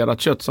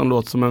braserat kött som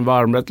låter som en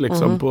varmrätt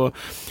liksom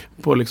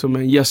på liksom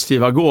en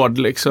gästgivargård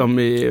liksom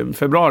i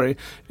februari.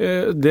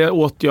 Det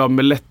åt jag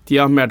med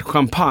lättja med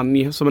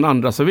champagne som en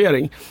andra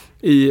servering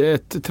i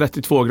ett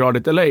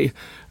 32-gradigt LA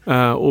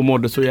och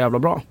mådde så jävla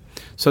bra.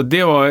 Så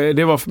det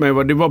var för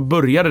mig, det var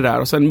började där,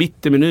 och sen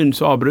mitt i menyn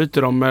så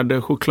avbryter de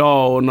med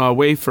choklad och några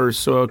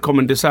wafers och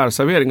kommer en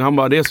dessertservering, och han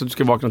bara, det är så att du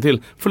ska vakna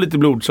till, få lite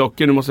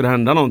blodsocker, nu måste det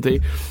hända någonting.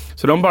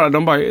 Så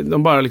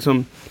de bara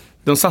liksom,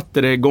 de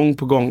satte det gång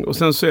på gång. Och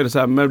sen så är det så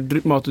här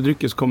med mat- och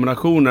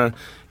dryckeskombinationer,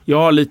 jag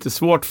har lite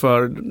svårt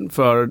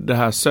för det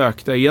här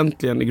sökta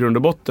egentligen i grund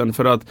och botten,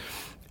 för att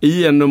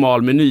i en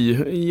normal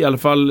meny, i alla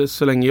fall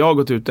så länge jag har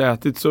gått ut och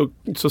ätit,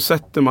 så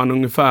sätter man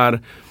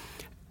ungefär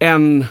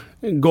en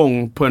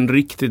gång på en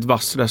riktigt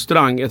vass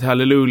restaurang ett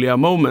hallelujah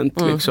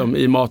moment liksom,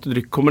 i mat- och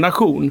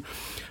dryckkombination.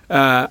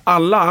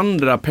 Alla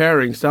andra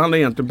pairings, det handlar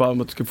egentligen bara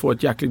om att du ska få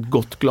ett jäkligt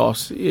gott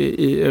glas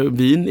i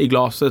vin i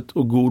glaset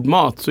och god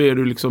mat, så är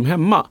du liksom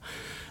hemma.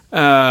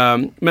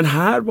 Men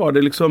här var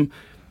det liksom,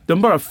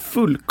 de bara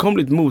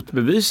fullkomligt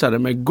motbevisade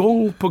med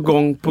gång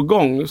på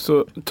gång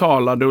så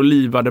talade och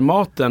livade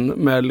maten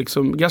med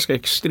liksom ganska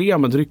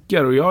extrema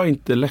drycker, och jag är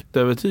inte lätt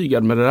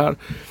övertygad med det där.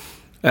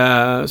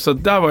 Så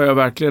där var jag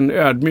verkligen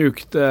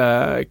ödmjukt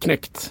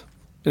knäckt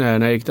när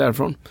jag gick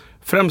därifrån.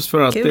 Främst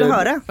för att kul att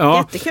höra.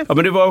 Jättekul. Ja,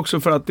 men det var också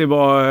för att det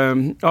var,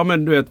 ja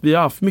men du vet, vi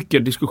har haft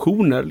mycket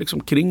diskussioner liksom,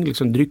 kring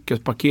liksom,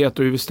 dryckespaket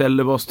och hur vi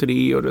ställer oss till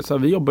det, och det, så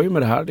här, vi jobbar ju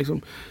med det här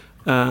liksom.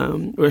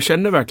 Och jag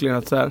känner verkligen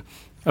att så här,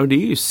 ja, det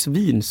är ju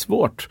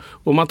svinsvårt.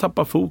 Och man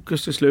tappar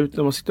fokus till slut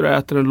när man sitter och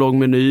äter en lång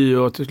meny,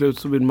 och till slut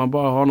så vill man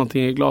bara ha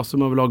någonting i glaset,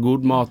 man vill ha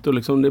god mat, och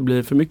liksom det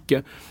blir för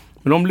mycket.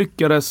 Men de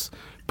lyckades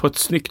på ett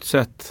snyggt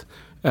sätt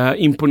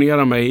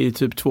imponera mig i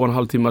typ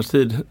 2,5 timmars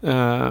tid.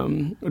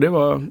 Och det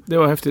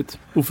var häftigt.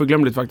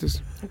 Oförglömligt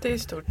faktiskt. Det är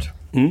stort.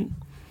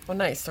 Och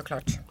nice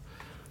såklart.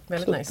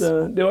 Väldigt så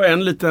nice. Det var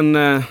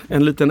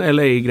en liten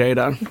LA-grej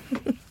där.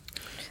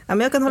 Ja, men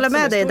jag kan hålla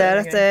med dig där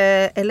att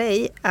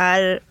LA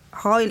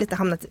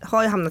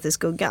har ju hamnat i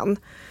skuggan.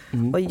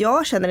 Och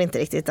jag känner inte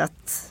riktigt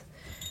att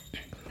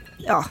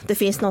det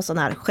finns någon sån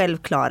här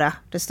självklara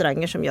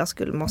restauranger som jag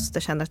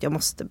måste känna att jag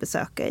måste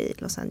besöka i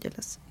Los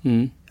Angeles.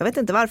 Jag vet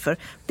inte varför.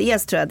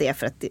 Dels tror jag det är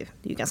för att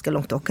det är ganska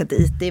långt att åka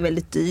dit. Det är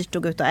väldigt dyrt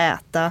att gå ut och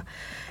äta.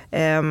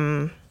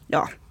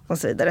 Och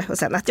så vidare. Och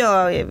sen att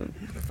jag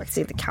faktiskt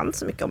inte kan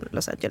så mycket om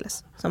Los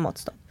Angeles som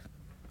matstad.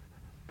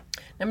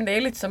 Nej, men det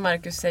är lite som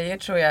Marcus säger,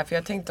 tror jag. För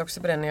jag tänkte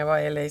också på det när jag var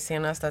i LA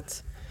senast,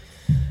 att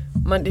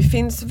det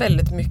finns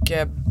väldigt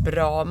mycket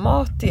bra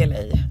mat i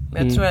LA.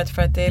 Men jag tror att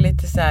för att det är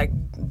lite så här,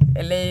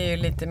 LA är ju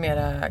lite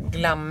mer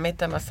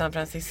glammigt än vad San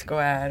Francisco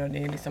är, och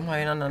det liksom har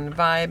ju en annan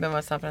vibe än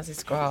vad San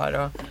Francisco har,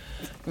 och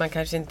man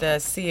kanske inte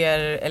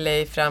ser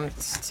LA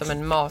främst som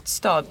en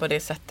matstad på det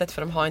sättet,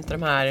 för de har inte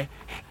de här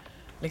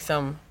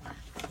liksom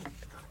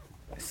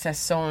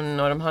säsong,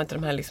 och de har inte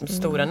de här liksom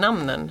stora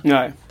namnen.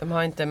 Nej. De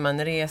har inte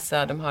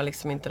Manresa, de har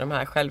liksom inte de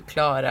här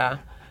självklara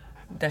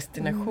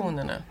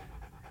destinationerna.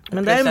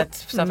 Men plus att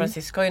San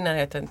Francisco är i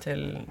närheten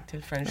till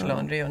French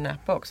Laundry och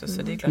Napa också,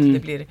 så det är klart att det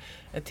blir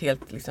ett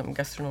helt liksom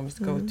gastronomiskt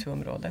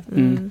go-to-område.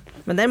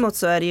 Men däremot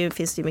så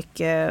finns det ju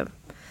mycket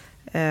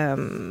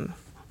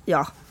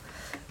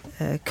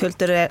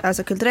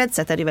kulturellt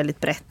sett är det väldigt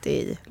brett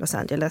i Los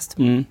Angeles.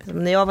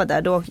 När jag var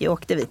där då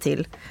åkte vi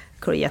till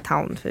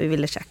Koreatown för vi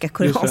ville käka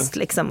koreanskt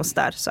liksom och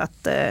sådär. Så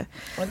att,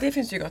 och det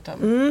finns ju gott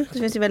om. Det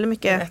finns ju väldigt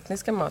mycket. Den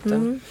etniska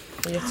maten.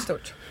 Det är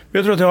jättestort.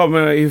 Jag tror att det har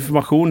med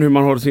information, hur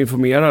man håller sig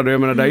informerad.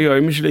 Jag menar, där gör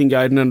ju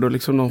Michelin-guiden ändå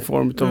liksom någon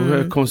form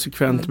av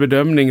konsekvent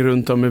bedömning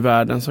runt om i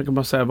världen. Så kan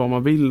man säga vad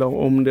man vill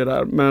om det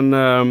där. Men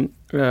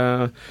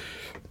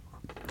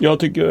jag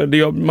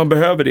tycker man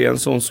behöver det i en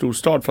sån stor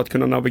stad för att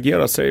kunna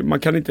navigera sig. Man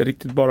kan inte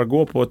riktigt bara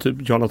gå på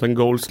typ Jonathan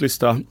Goulds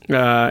lista.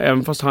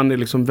 Även fast han är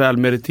liksom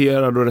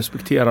välmeriterad och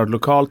respekterad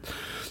lokalt,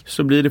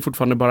 så blir det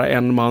fortfarande bara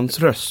en mans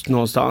röst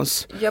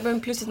någonstans. Ja,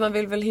 men plus att man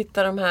vill väl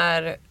hitta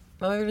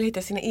man vill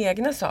hitta sina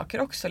egna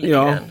saker också lite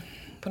grann.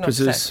 På något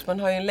sätt. Man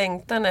har ju en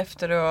längtan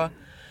efter att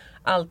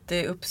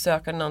alltid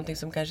uppsöka någonting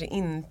som kanske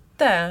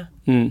inte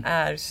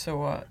är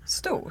så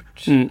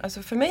stort.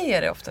 Alltså för mig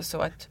är det ofta så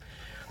att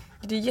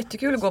det är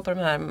jättekul att gå på de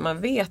här,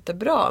 man vet det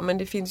bra, men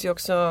det finns ju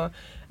också,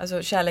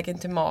 alltså kärleken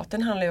till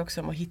maten handlar ju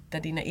också om att hitta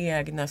dina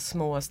egna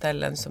små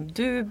ställen som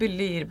du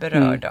blir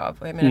berörd av.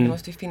 Och jag menar, det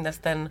måste ju finnas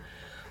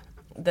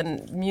den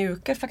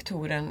mjuka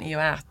faktoren i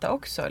att äta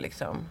också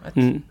liksom. Att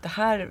det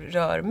här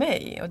rör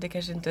mig och det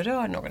kanske inte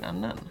rör någon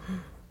annan.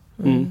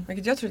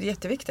 Vilket jag tror är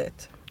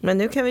jätteviktigt. Men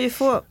nu kan vi ju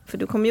få, för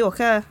du kommer ju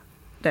åka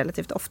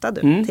relativt ofta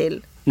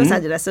till Los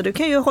Angeles, så du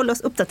kan ju hålla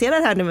oss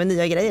uppdaterade här nu med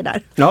nya grejer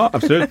där. Ja,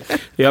 absolut.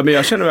 Ja, men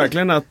jag känner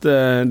verkligen att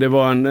det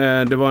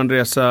var en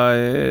resa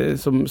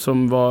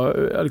som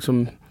var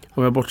liksom,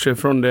 om jag bortser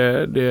från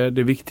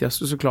det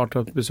viktigaste såklart,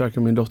 att besöka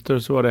min dotter,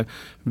 så var det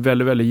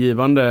väldigt, väldigt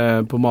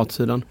givande på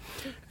matsidan.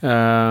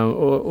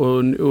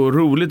 Och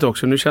roligt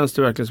också. Nu känns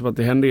det verkligen som att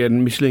det händer.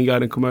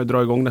 Michelin-guiden kommer att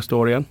dra igång nästa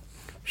år igen.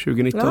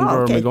 2019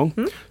 drar de igång.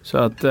 Så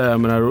att,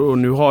 och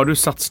nu har du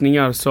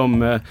satsningar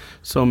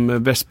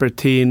som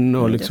Vespertin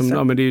och liksom,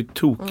 men det är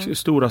ju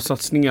stora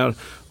satsningar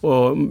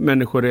och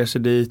människor reser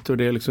dit och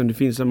det är liksom, det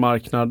finns en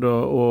marknad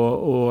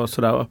och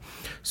sådär.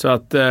 Så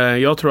att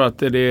jag tror att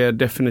det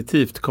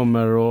definitivt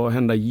kommer att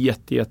hända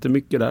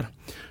jättemycket där.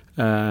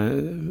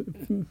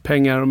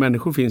 Pengar och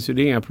människor finns ju,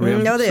 det är inga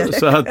problem. Ja, det är det.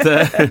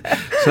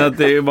 Så att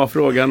det är bara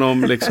frågan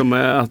om liksom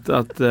att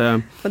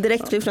och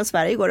direktflyg från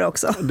Sverige går det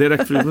också.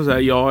 Direktflyg från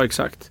Sverige, ja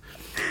exakt.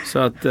 Så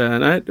att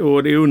nej,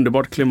 och det är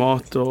underbart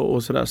klimat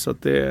och sådär, så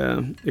att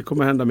det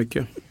kommer hända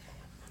mycket.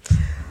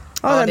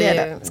 Ja,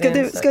 Daniela,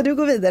 ska du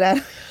gå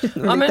vidare?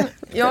 Ja, men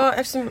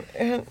eftersom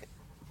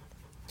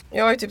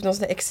jag har ju typ någon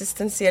sån här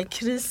existentiell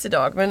kris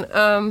idag, men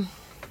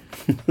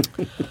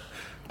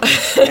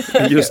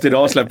just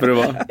idag släpper du,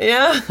 va?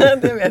 Ja,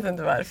 det vet jag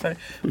inte varför.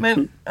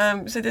 Men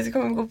så att jag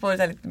kommer gå på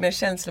lite mer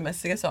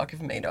känslomässiga saker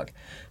för mig idag.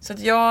 Så att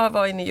jag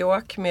var i New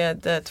York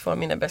med 2 av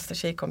mina bästa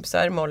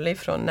tjejkompisar, Molly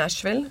från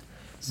Nashville,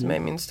 som är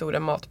min stora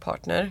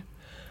matpartner.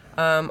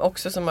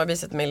 Också som har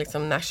visat mig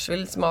liksom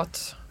Nashvilles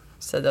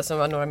matsida, som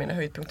var några av mina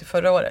höjdpunkter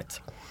förra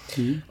året.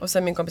 Och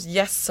sen min kompis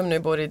Jess som nu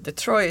bor i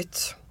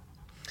Detroit.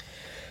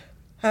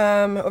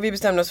 Och vi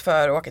bestämde oss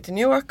för att åka till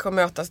New York och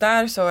mötas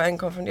där. Så en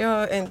kom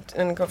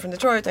från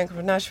Detroit, en kom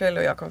från Nashville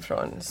och jag kom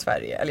från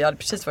Sverige. Eller jag hade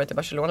precis varit i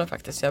Barcelona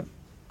faktiskt, så jag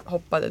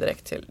hoppade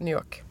direkt till New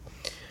York.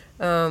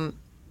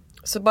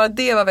 Så bara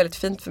det var väldigt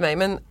fint för mig.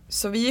 Men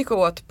så vi gick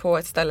åt på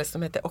ett ställe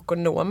som heter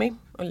Okonomi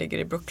och ligger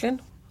i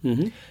Brooklyn.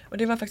 Och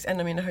det var faktiskt en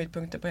av mina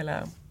höjdpunkter på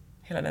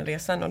hela den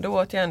resan. Och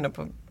då åt jag ändå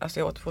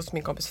jag åt hos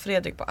min kompis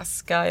Fredrik på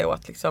Aska. Jag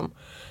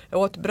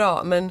åt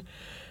bra, men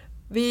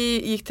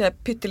vi gick till det här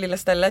pyttelilla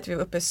stället. Vi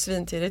var uppe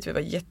svintidigt. Vi var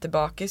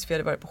jättebakis. Vi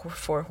hade varit på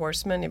Four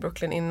Horsemen i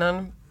Brooklyn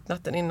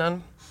natten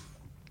innan.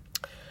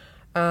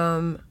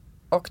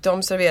 Och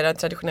de serverar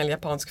traditionell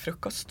japansk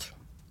frukost.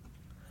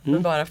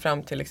 Men bara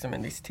fram till liksom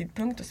en viss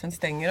tidpunkt. Och sen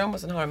stänger de. Och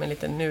sen har de en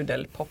liten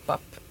nudel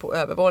pop-up på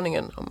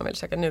övervåningen. Om man vill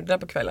käka nudlar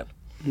på kvällen.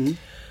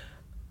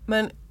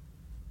 Men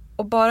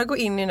att bara gå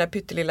in i den här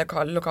pyttelilla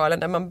lokalen.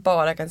 Där man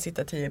bara kan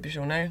sitta 10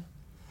 personer.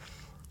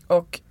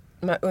 Och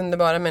de här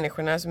underbara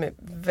människorna som är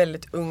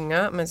väldigt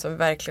unga, men som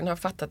verkligen har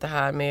fattat det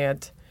här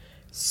med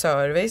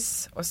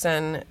service. Och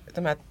sen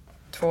de här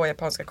 2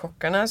 japanska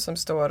kockarna som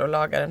står och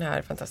lagar den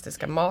här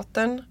fantastiska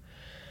maten.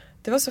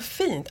 Det var så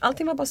fint.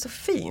 Allting var bara så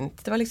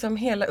fint. Det var liksom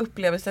hela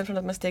upplevelsen från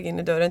att man steg in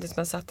i dörren tills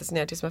man satte sig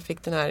ner, tills man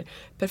fick den här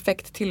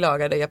perfekt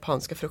tillagade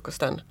japanska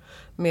frukosten.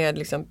 Med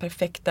liksom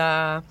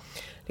perfekta,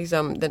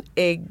 liksom den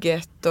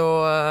ägget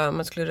och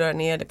man skulle röra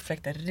ner det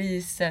perfekta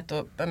riset.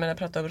 Och jag menar,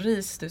 prata om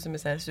ris, du som är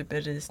så här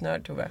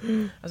superrisnörd, Tove.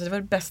 Alltså det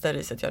var det bästa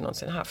riset jag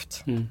någonsin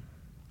haft.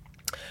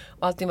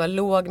 Och allting var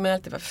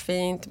lågmält, det var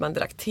fint, man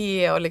drack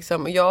te och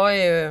liksom, och jag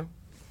är ju...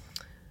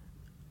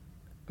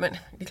 Men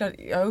det är klart,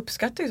 jag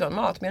uppskattar ju sån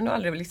mat, men jag har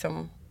aldrig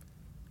liksom...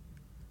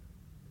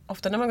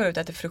 Ofta när man går ut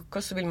och äter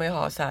frukost så vill man ju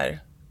ha så här...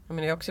 Jag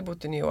menar, jag har också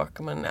bott i New York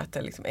och man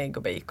äter liksom ägg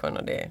och bacon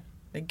och det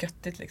är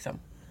göttigt liksom.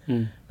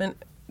 Men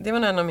det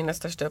var en av mina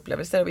största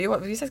upplevelser.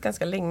 Vi satt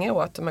ganska länge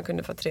åt och man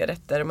kunde få 3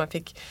 rätter och man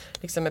fick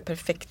liksom ett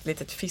perfekt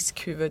litet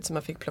fiskhuvud som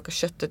man fick plocka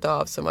köttet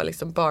av som var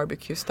liksom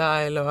barbecue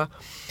style och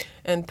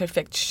en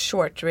perfekt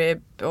short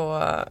rib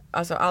och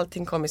alltså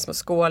allting kom i små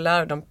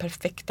skålar och de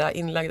perfekta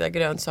inlagda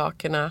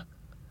grönsakerna.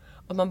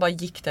 Och man bara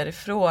gick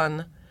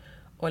därifrån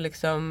och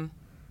liksom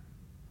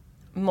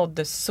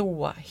mådde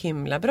så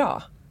himla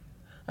bra.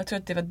 Jag tror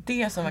att det var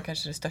det som var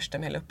kanske det största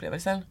med hela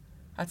upplevelsen.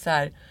 Att så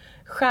här,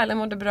 själen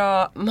mådde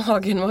bra,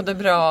 magen mådde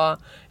bra,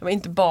 jag var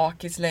inte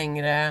bakis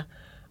längre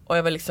och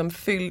jag var liksom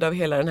fylld av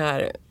hela den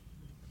här,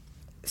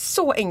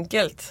 så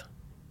enkelt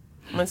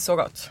men så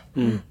gott.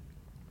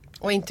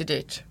 Och inte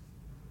dyrt.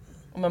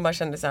 Och man bara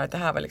kände så här att det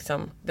här var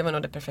liksom, det var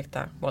nog det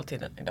perfekta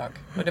måltiden idag.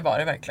 Och det var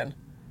det verkligen.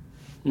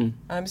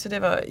 Så det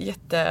var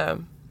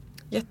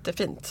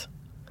jättefint.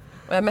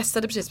 Och jag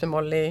mässade precis med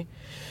Molly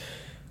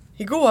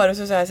igår och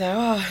så sa jag så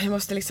här, jag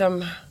måste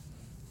liksom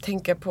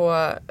tänka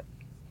på,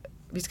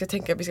 vi ska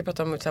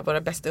prata om så här,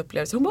 våra bästa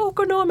upplevelser. Hon bara,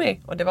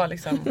 Okonomi! Och det var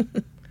liksom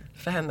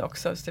för henne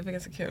också, så det var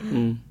ganska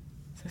kul.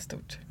 Så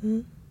stort. Så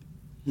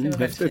det var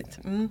väldigt fint.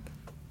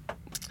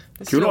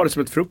 Kul att ha det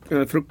som ett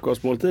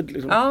frukostmåltid.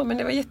 Liksom. Ja, men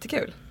det var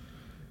jättekul.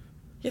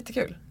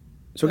 Jättekul.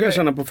 Så kan jag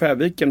känna på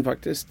Färviken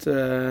faktiskt.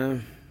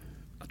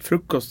 Att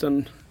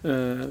frukosten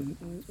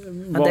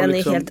var den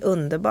liksom, är helt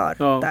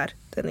underbar där.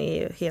 Den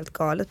är ju helt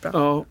galet bra.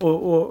 Ja,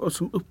 och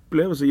som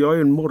upplevelse. Jag är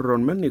ju en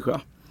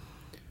morgonmänniska.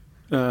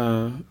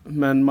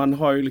 Men man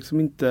har ju liksom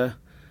inte...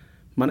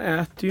 Man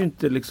äter ju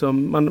inte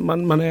liksom...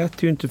 Man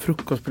äter ju inte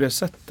frukost på det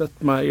sättet.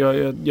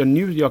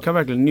 Jag kan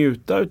verkligen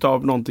njuta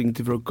utav någonting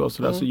till frukost.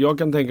 Så jag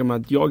kan tänka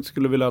mig att jag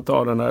skulle vilja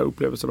ta den här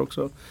upplevelsen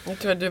också. Jag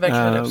tror att du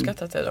verkligen hade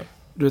uppskattat det då.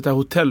 Du vet,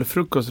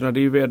 hotellfrukosterna, det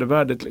är ju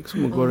vedervärdigt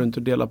liksom. Och gå runt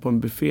och dela på en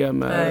buffé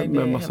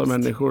med massa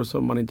människor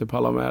som man inte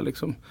pallar med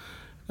liksom.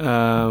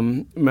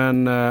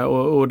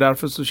 Och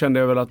därför så kände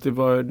jag väl att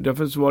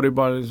därför så var det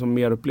bara liksom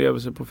mer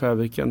upplevelser på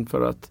Färviken,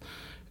 för att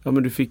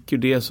men du fick ju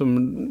det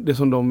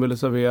som de ville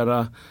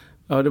servera.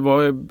 Ja, det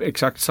var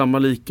exakt samma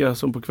lika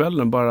som på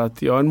kvällen, bara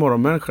att jag är en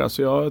morgonmänniska,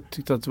 så jag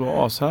tyckte att det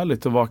var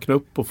ashärligt att vakna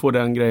upp och få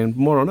den grejen på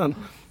morgonen.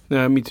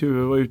 När mitt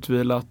huvud var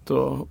utvilat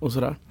och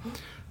sådär.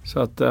 Så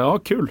att, ja,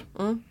 kul.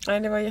 Ja,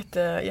 det var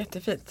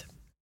jättefint.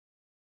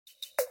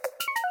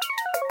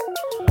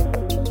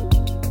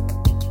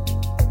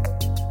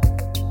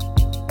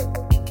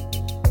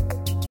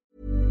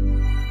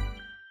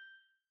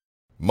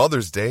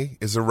 Mother's Day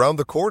is around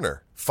the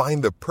corner.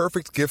 Find the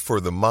perfect gift for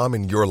the mom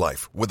in your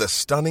life with a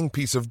stunning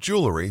piece of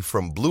jewelry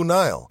from Blue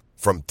Nile.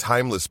 From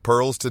timeless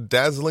pearls to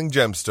dazzling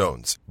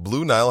gemstones,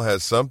 Blue Nile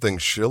has something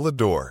she'll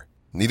adore.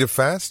 Need it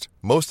fast?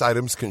 Most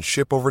items can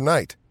ship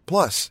overnight.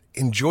 Plus,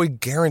 enjoy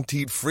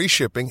guaranteed free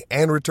shipping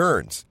and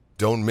returns.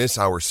 Don't miss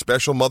our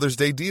special Mother's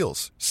Day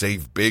deals.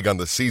 Save big on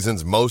the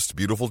season's most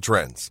beautiful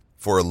trends.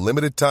 For a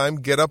limited time,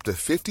 get up to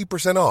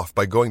 50% off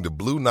by going to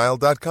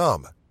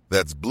BlueNile.com.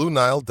 That's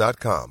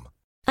BlueNile.com.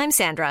 I'm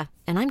Sandra,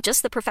 and I'm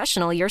just the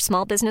professional your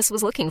small business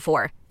was looking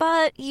for.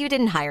 But you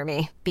didn't hire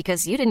me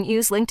because you didn't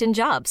use LinkedIn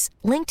Jobs.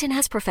 LinkedIn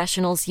has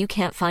professionals you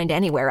can't find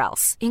anywhere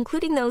else,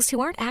 including those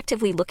who aren't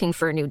actively looking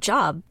for a new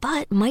job,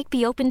 but might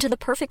be open to the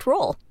perfect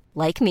role,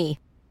 like me.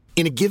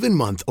 In a given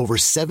month, over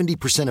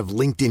 70% of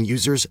LinkedIn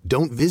users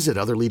don't visit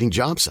other leading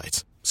job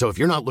sites. So if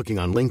you're not looking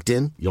on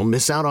LinkedIn, you'll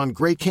miss out on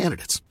great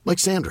candidates like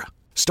Sandra.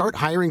 Start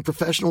hiring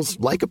professionals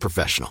like a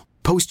professional.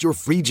 Post your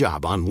free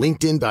job on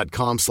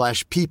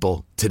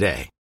linkedin.com/people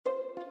today.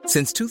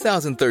 Since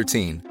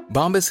 2013,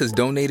 Bombas has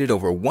donated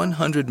over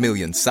 100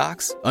 million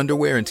socks,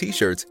 underwear, and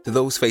T-shirts to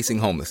those facing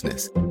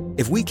homelessness.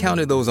 If we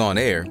counted those on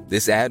air,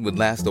 this ad would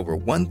last over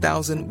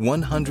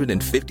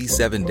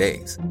 1,157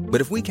 days.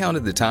 But if we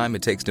counted the time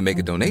it takes to make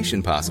a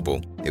donation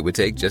possible, it would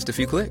take just a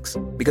few clicks.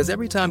 Because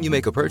every time you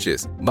make a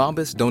purchase,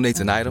 Bombas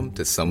donates an item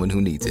to someone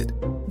who needs it.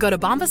 Go to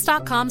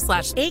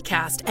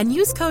bombas.com/ACAST and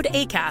use code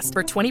ACAST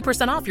for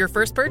 20% off your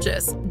first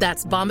purchase.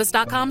 That's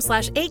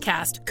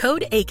bombas.com/ACAST,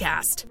 code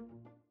ACAST.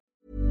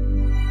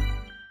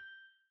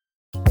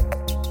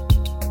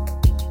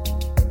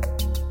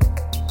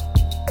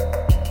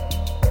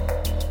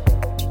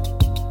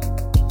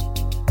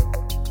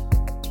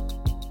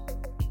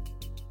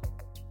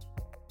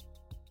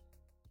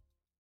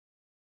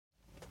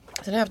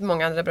 Sen har jag haft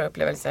många andra bra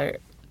upplevelser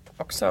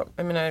också.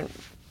 Jag menar,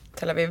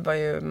 Tel Aviv var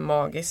ju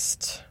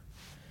magiskt.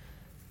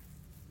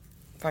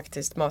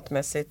 Faktiskt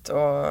matmässigt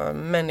och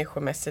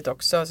människomässigt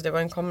också. Så det var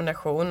en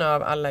kombination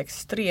av alla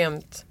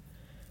extremt...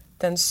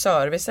 Den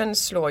servicen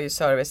slår ju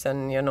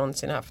servicen jag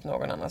någonsin haft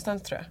någon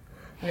annanstans, tror jag.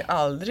 Jag har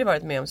aldrig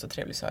varit med om så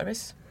trevlig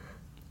service.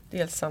 Det är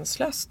helt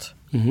sanslöst.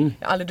 Jag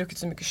har aldrig druckit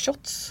så mycket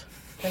shots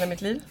i hela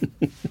mitt liv.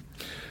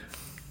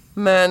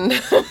 Men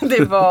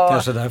det var...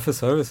 Kanske därför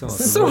servicen var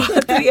så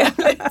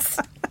trevligt.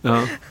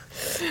 Ja.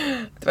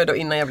 Det var då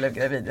innan jag blev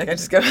gravid. Jag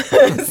kanske ska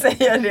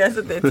säga det så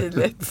att det är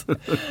tydligt.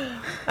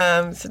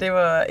 Så det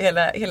var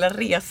hela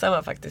resan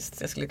var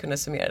faktiskt, jag skulle kunna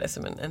summera det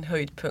som en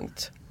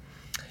höjdpunkt.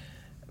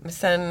 Men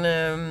sen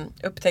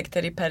upptäckte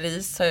i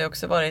Paris har jag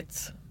också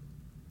varit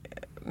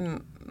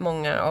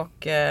många,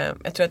 och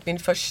jag tror att min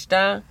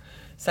första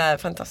så här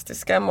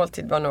fantastiska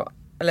måltid var nog,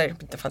 eller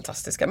inte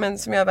fantastiska, men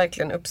som jag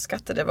verkligen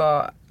uppskattade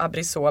var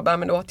abrisoba,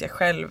 men då åt jag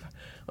själv.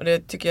 Och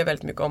det tycker jag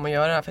väldigt mycket om att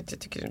göra, för att jag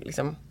tycker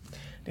liksom,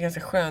 det är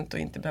ganska skönt att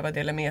inte behöva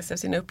dela med sig av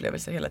sina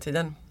upplevelser hela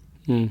tiden.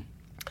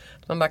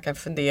 Att man bara kan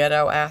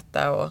fundera och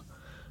äta och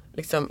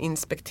liksom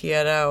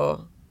inspektera, och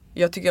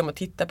jag tycker om att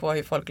titta på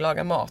hur folk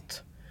lagar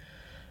mat.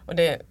 Och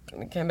det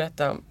kan jag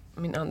berätta om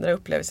min andra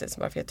upplevelse,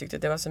 som varför jag tyckte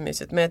att det var så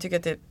mysigt. Men jag tycker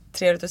att det är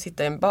trevligt att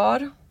sitta i en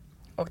bar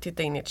och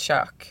titta in i ett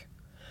kök.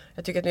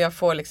 Jag tycker att jag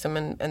får liksom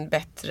en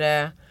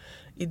bättre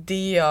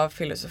idé av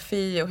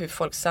filosofi och hur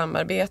folk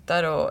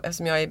samarbetar. Och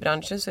eftersom jag är i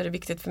branschen så är det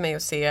viktigt för mig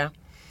att se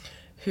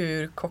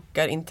hur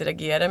kockar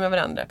interagerar med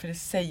varandra. För det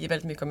säger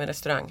väldigt mycket om en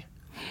restaurang.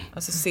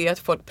 Alltså se att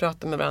folk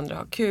pratar med varandra och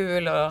har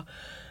kul. Och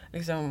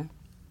liksom,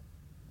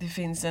 det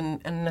finns en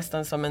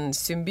nästan som en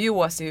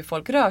symbios i hur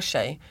folk rör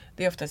sig.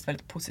 Det är oftast ett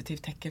väldigt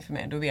positivt tecken för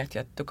mig. Då vet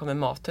jag att då kommer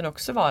maten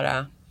också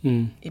vara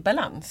i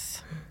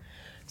balans.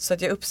 Så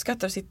att jag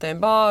uppskattar att sitta i en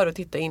bar och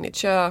titta in i ett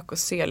kök och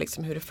se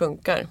liksom hur det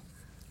funkar.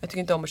 Jag tycker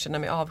inte om att känna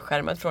mig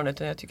avskärmad från det,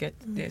 utan jag tycker att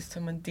det är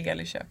som en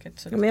del i köket.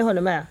 Så men jag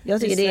håller med.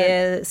 Jag tycker det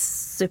är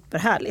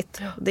superhärligt.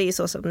 Ja. Det är ju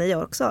så som ni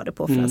också har det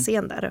på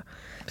Franzén där.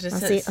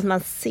 Precis. Att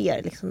man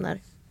ser liksom när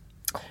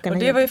kockarna.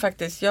 Och det var ju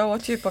faktiskt, jag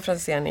åt ju på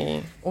Franzén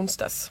i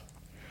onsdags.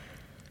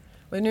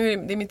 Och nu är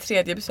det mitt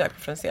 3:e besök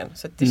på Franzén.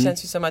 Så det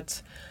känns ju som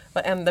att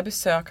varenda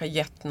besök har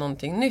gett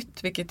någonting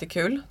nytt, vilket är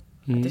kul.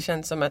 Att det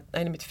känns som att,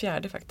 nej, det är mitt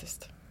 4:e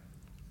faktiskt.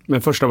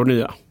 Men första på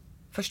nya?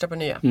 Första på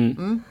nya.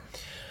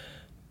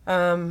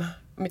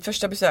 Mitt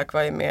första besök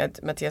var ju med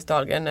Mattias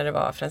Dahlgren när det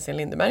var Franzén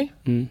Lindeberg.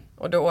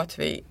 Och då åt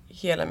vi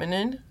hela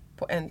menyn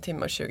på 1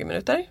 timme och 20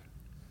 minuter.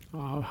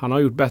 Ja, han har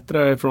gjort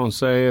bättre ifrån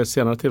sig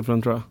senare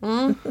tillfällen, tror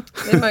jag.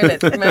 Det är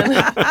möjligt, men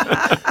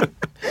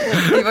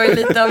det var ju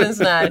lite av en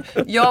sån här,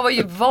 jag var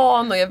ju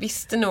van och jag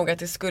visste nog att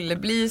det skulle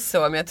bli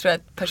så, men jag tror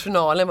att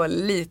personalen var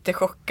lite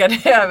chockade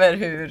över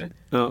hur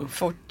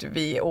fort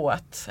vi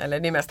åt. Eller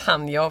det är mest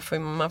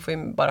man får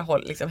ju bara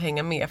liksom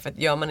hänga med, för att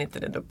gör man inte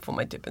det då får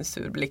man typ en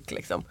sur blick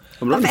liksom.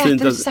 Varför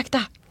äter du så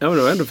sakta? Ja, men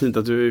det var ändå fint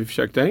att du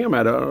försökte hänga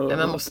med där. Nej,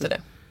 man måste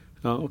det.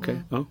 Ja,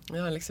 okej. Ja.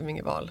 Jag har liksom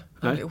inget val.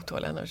 Jag blir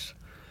otålig annars.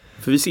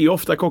 För vi ser ju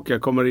ofta kockar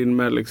kommer in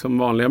med liksom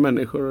vanliga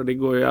människor och det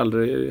går ju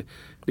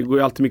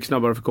alltid mycket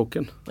snabbare för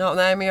kocken. Ja,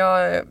 nej, men jag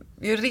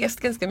har rest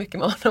ganska mycket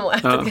med honom och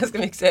ätit ganska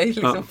mycket, så jag har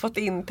liksom fått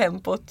in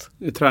tempot.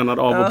 Du är tränad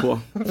av och på.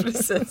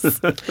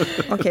 Precis.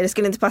 Okej, det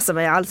skulle inte passa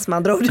mig alls med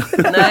andra ord.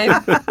 Nej,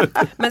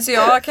 men så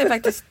jag kan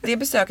faktiskt, det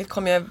besöket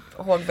kommer jag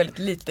ihåg väldigt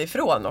lite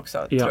ifrån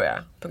också, tror jag,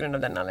 på grund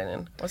av den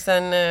anledningen. Och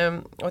sen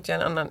åt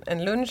jag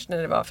en lunch när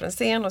det var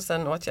Franzén, och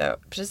sen åt jag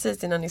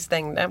precis innan ni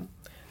stängde.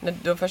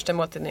 Då första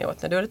måten jag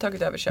åt när du hade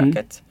tagit över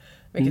köket.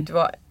 Vilket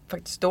var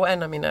faktiskt då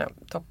en av mina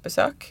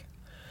toppbesök.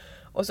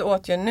 Och så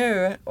åt jag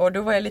nu, och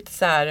då var jag lite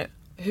så här,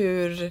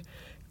 hur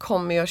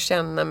kommer jag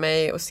känna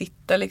mig och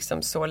sitta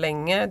liksom så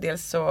länge?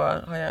 Dels så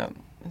har jag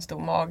en stor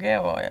mage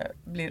och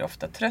jag blir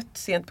ofta trött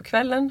sent på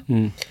kvällen.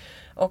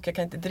 Och jag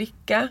kan inte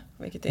dricka,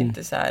 vilket är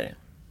inte så här.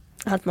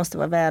 Allt måste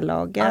vara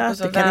vällagat. Allt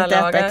måste vara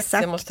vällagat.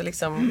 Jag måste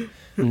liksom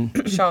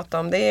tjata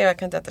om det. Jag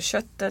kan inte äta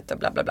köttet och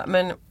bla bla bla.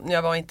 Men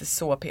jag var inte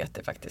så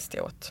petig faktiskt.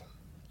 Jag åt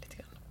lite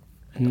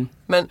grann.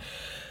 Men,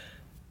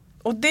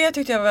 och det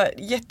tyckte jag var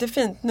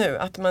jättefint nu.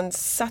 Att man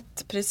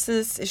satt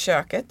precis i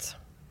köket.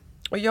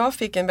 Och jag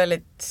fick en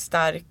väldigt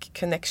stark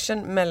connection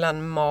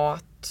mellan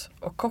mat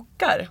och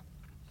kockar.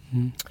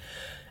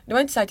 Det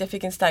var inte så att jag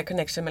fick en stark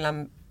connection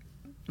mellan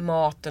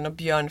maten och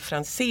Björn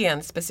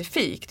Franzén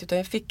specifikt, utan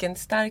jag fick en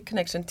stark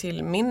connection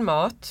till min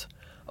mat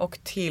och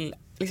till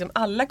liksom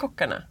alla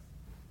kockarna,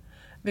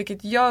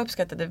 vilket jag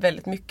uppskattade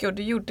väldigt mycket. Och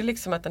det gjorde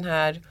liksom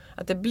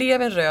att det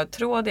blev en röd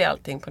tråd i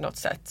allting på något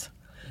sätt.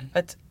 För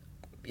att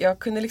jag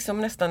kunde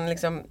liksom nästan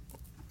liksom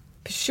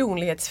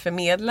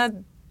personlighetsförmedla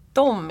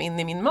dem in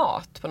i min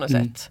mat på något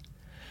sätt.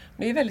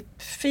 Det är ett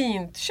väldigt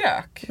fint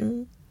kök.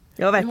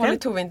 Ja, verkligen. Nu håller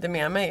Tove inte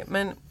med mig,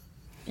 men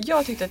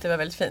jag tyckte att det var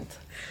väldigt fint.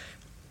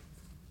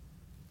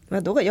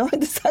 Men då, jag har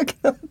inte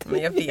sagt någonting.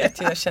 Men jag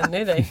vet ju, jag känner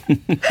ju dig.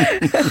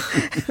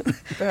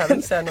 Behöver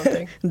inte säga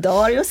någonting.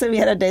 Dario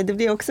serverar dig, det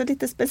blir också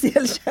lite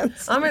speciell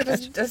känsla. Ja, men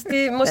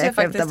det måste jag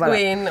faktiskt gå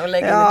in och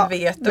lägga mitt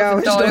veto.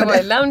 För Dario var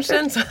i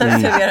loungen, så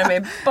han serverar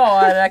mig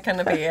bara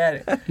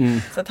kanapéer.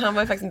 Så att han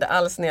var ju faktiskt inte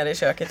alls nere i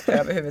köket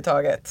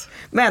överhuvudtaget.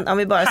 Men om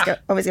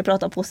vi ska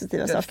prata om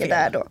positiva saker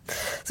där då.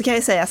 Så kan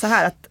jag säga så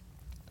här att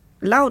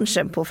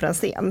loungen på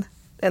Franzén,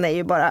 den är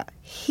ju bara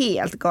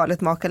helt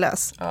galet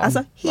makalös. Ja,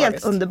 alltså helt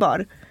magiskt.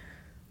 Underbar.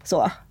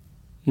 Så.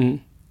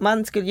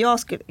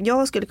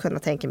 Jag skulle kunna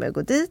tänka mig att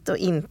gå dit och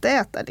inte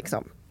äta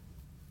liksom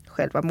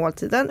själva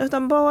måltiden,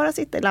 utan bara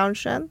sitta i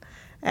loungen,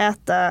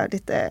 äta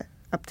lite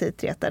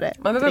aptitretare.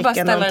 Man behöver bara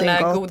ställa den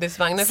där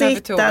godisvagnen för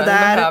sitta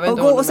där och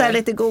gå och säga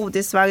lite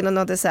godisvagn och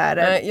något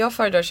desserter. Nej, jag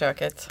föredrar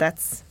köket.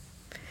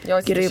 Jag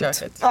är grymt.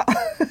 Köket. Ja.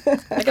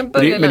 Jag kan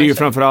börja men det är ju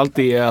framförallt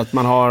det att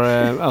man har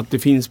att det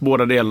finns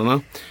båda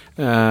delarna.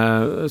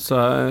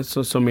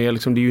 Som är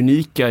liksom det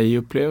unika i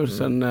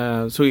upplevelsen.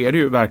 Så är det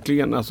ju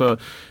verkligen. Alltså,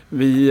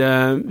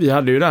 vi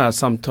hade ju det här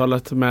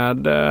samtalet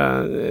med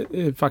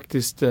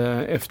faktiskt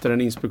efter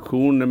en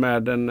inspektion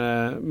med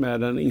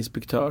en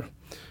inspektör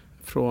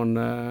från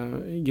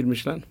Guide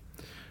Michelin.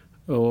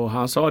 Och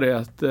han sa det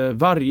att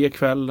varje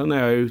kväll när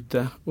jag är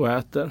ute och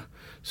äter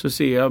så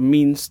ser jag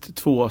minst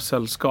 2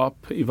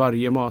 sällskap i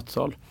varje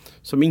matsal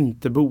som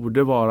inte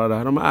borde vara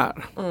där de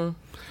är.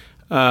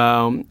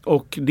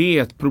 Och det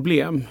är ett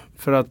problem.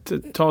 För att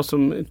ta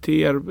som till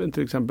er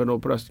till exempel då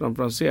på restaurang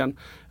Franzén.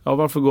 Ja,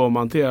 varför går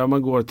man till er? Ja,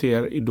 man går till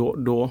er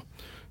då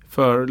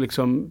för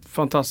liksom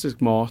fantastisk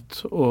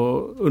mat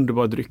och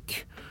underbar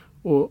dryck.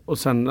 Och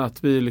sen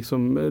att vi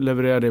liksom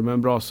levererar det med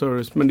en bra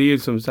service. Men det är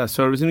liksom så här,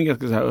 servicen är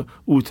ganska så här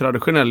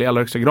otraditionell i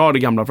allra högsta grad i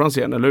gamla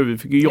Franzén, eller hur? Vi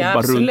fick ju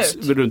jobba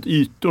runt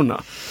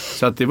ytorna.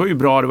 Så att det var ju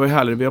bra, det var ju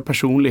härligt. Vi har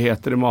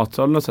personligheter i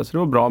matsalen och så det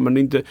var bra.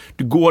 Men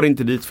du går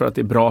inte dit för att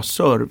det är bra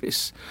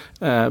service.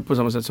 På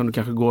samma sätt som du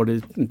kanske går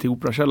dit till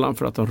Operakällan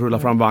för att de rullar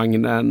fram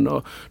vagnen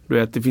och du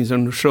vet, det finns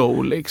en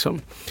show liksom.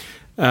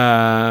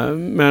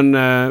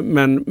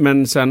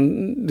 Men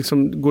sen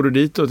liksom, går du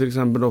dit då till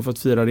exempel då för att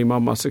fira din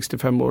mammas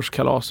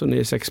 65-årskalas och ni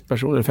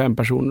är 5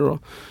 personer då.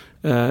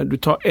 Du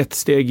tar ett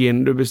steg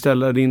in, du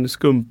beställer din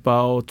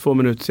skumpa och 2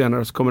 minuter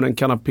senare så kommer det en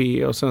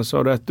kanapé och sen så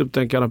har du ätit upp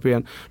den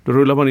kanapén. Då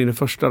rullar man in i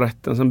första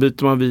rätten, sen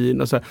byter man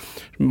vin och så här.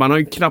 Man har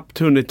ju knappt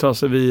hunnit ta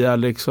sig via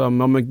liksom,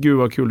 ja men gud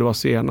vad kul det var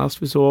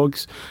senast vi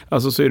sågs.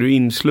 Alltså så är du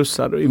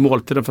inslussad i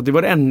måltiden, för att det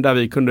var det enda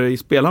vi kunde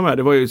spela med.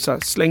 Det var ju så här,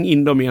 släng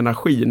in dem i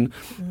energin,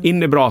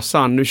 in i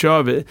brasan, nu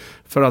kör vi.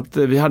 För att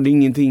vi hade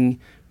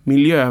ingenting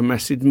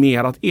miljömässigt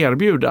mer att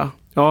erbjuda.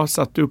 Ja,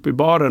 satt du upp i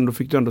baren, då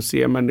fick du ändå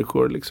se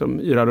människor liksom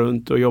yra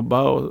runt och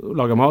jobba och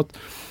laga mat.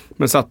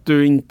 Men satt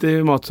du inte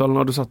i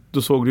matsalen,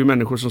 då såg du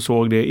människor som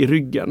såg det i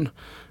ryggen.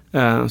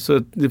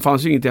 Så det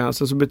fanns ju ingenting annat.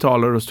 Så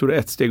betalade du och stod du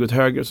ett steg åt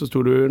höger så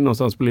stod du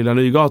någonstans på Lilla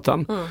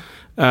Nygatan.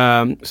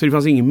 Så det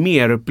fanns ingen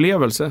mer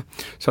upplevelse.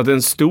 Så att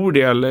en stor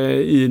del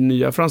i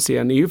nya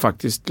Franzén är ju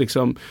faktiskt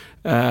liksom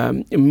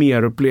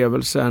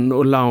merupplevelsen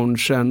och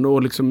loungen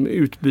och liksom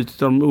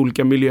utbytet av de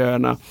olika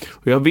miljöerna.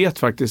 Och jag vet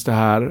faktiskt det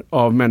här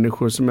av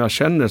människor som jag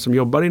känner som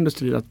jobbar i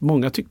industrin, att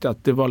många tyckte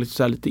att det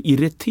var lite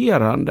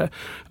irriterande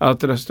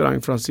att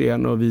restaurang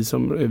Franzén och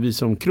vi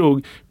som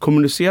krog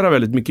kommunicerar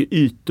väldigt mycket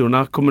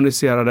ytorna,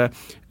 kommunicerade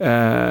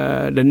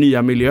den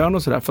nya miljön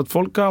och sådär. För att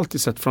folk har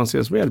alltid sett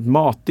Franzén som en väldigt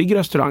matig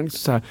restaurang.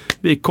 Så här,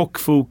 vi är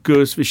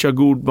kockfokus, vi kör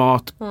god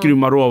mat,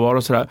 grymma råvaror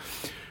och sådär.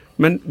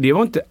 Men det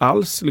var inte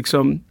alls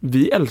liksom,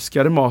 vi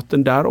älskade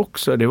maten där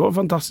också. Det var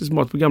fantastisk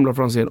mat på gamla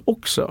Franzén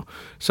också.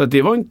 Så att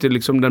det var inte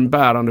liksom den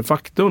bärande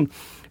faktorn.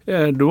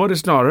 Då var det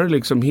snarare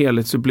liksom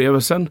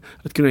helhetsupplevelsen,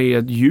 att kunna ge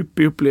ett djup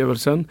i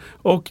upplevelsen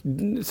och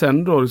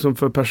sen då liksom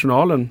för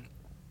personalen,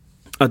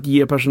 att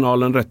ge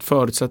personalen rätt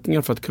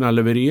förutsättningar för att kunna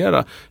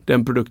leverera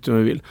den produkten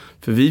vi vill.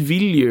 För vi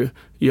vill ju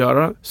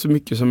göra så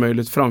mycket som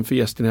möjligt framför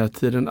gästen hela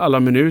tiden. Alla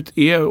minut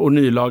och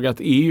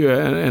nylagat är ju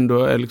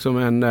ändå liksom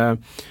är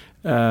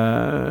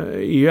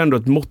ju ändå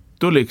ett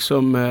motto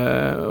liksom,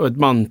 och ett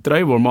mantra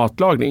i vår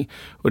matlagning.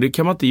 Och det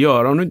kan man inte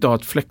göra om du inte har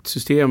ett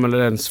fläktsystem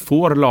eller ens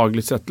får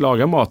lagligt sett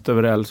laga mat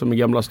över eld som i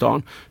Gamla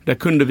stan. Där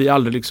kunde vi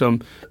aldrig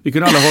liksom, vi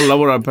kunde aldrig hålla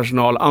vår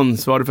personal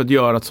ansvarig för att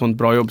göra ett sånt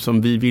bra jobb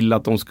som vi ville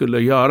att de skulle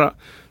göra.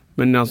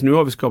 Men alltså, nu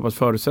har vi skapat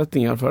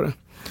förutsättningar för det.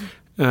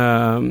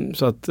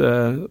 Så att,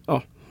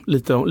 ja,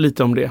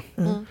 lite om det.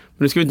 Men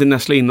nu ska vi inte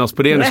näsla in oss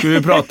på det. Nu ska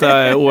vi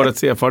prata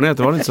årets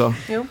erfarenheter, var det inte så?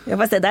 Jo. Ja,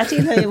 fast det där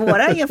tillhör ju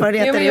våra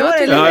erfarenheter.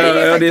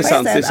 Ja, det är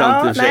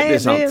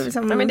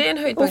sant. Men det är en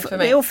höjdpunkt för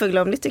mig. Det är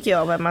oförglömligt tycker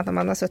jag, när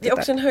man har suttit där. Det är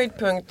också en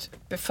höjdpunkt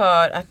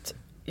för att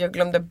jag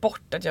glömde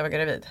bort att jag var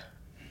gravid.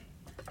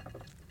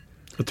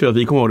 Jag tror att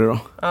vi kommer ihåg det då.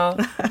 Ja,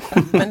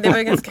 men det var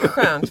ju ganska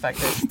skönt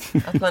faktiskt.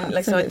 Att man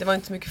liksom, det var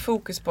inte så mycket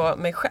fokus på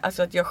mig själv,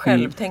 alltså att jag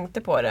själv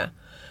tänkte på det.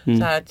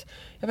 Så här att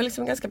jag var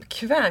liksom ganska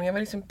bekväm, jag var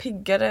liksom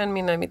piggare än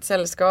mina i mitt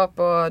sällskap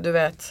och du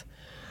vet.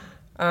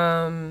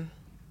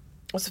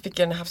 Och så fick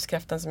jag den här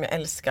havskräftan som jag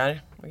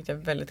älskar, vilket jag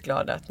är väldigt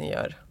glad att ni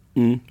gör.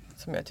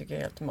 Som jag tycker är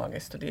helt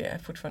magiskt och det är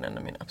fortfarande en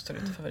av mina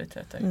absoluta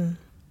favoriträtter.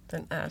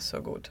 Den är så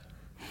god.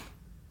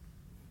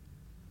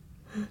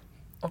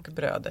 Och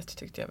brödet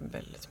tyckte jag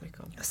väldigt mycket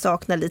om. Jag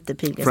saknar lite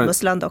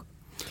pilgrimsmusslan dock.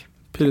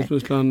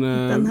 Pilgrimsmusslan.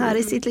 Den här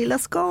i sitt lilla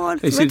skal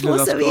med 2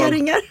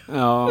 serveringar.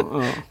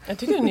 Ja. Jag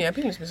tycker den nya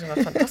pilgrimsmusslan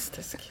var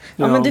fantastisk.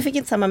 Ja, men du fick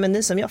inte samma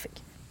meny som jag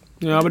fick.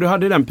 Ja, men du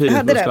hade den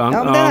pilgrimsmusslan.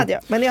 Ja, men den hade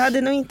jag. Men jag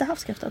hade nog inte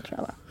havskräfta tror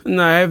jag, va?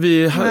 Nej,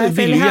 vi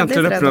ville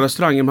egentligen öppna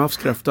restaurangen med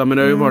havskräfta, men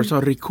det har ju varit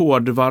så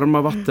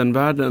rekordvarma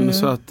vattenvärden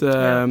så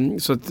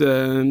att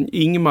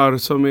Ingmar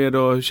som är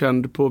då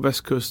känd på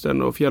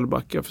västkusten och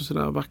Fjällbacka för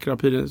sina vackra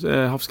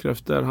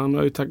havskräftor, han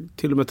har ju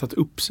till och med tagit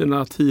upp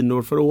sina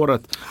tinor för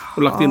året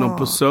och lagt in dem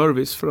på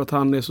service för att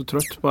han är så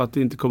trött på att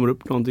det inte kommer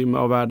upp någonting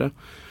av värde.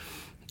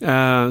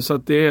 Så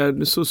att det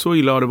är så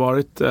illa har det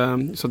varit.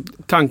 Så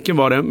tanken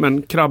var det,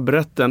 men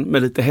krabbrätten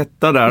med lite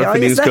hetta där för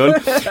din skull.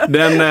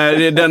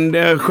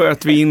 Den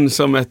sköt vi in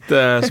som ett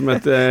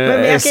men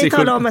jag kan ju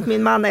tala om att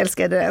min man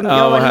älskade den.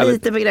 Jag var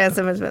lite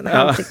begränsad, men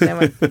han tyckte den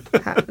var,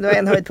 det var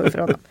en höjdpunkt för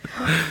honom.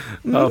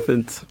 Ja,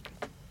 fint.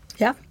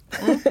 Ja.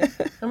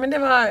 Ja, men det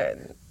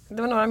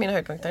var några av mina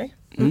höjdpunkter.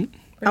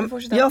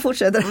 Jag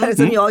fortsätter här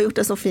som jag har gjort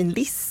en så fin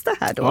lista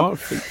här då.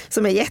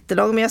 Som är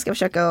jättelång, men jag ska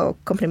försöka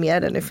komprimera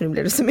den nu för nu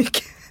blir det så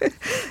mycket.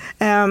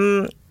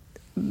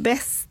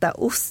 Bästa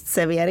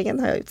ostserveringen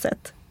har jag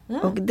utsett.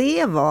 Och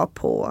det var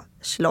på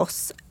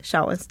Schloss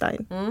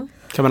Schauenstein.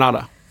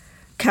 Caminada.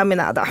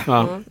 Caminada.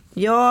 Ja.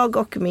 Jag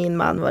och min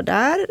man var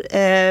där.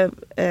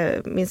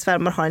 Min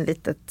svärmor har en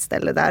litet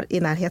ställe där i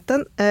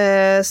närheten.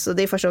 Så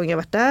det är första gången jag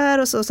varit där.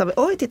 Och så sa vi,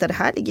 oj titta det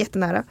här ligger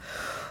jättenära.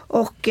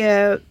 Och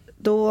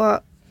då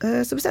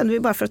så bestämde vi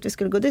bara för att vi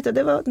skulle gå dit. Och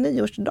det var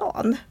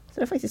nyårsdagen. Så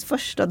det var faktiskt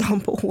första dagen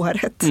på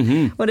året.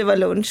 Och det var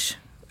lunch.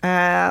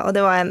 Och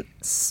det var en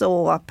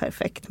så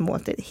perfekt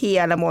måltid.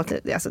 Hela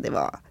måltid, alltså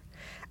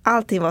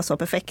allting var så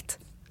perfekt.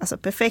 Alltså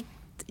perfekt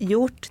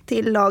gjort,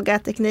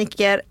 tillagat,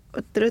 tekniker,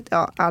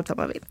 ja, allt vad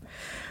man vill.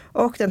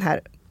 Och den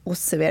här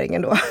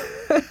ostserveringen då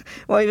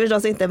var ju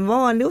förstås inte en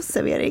vanlig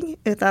ostservering,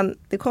 utan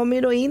det kommer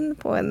ju då in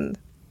på en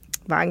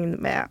vagn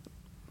med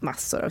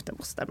massor av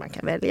ostar man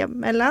kan välja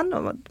mellan.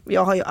 Och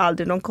jag har ju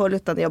aldrig någon koll,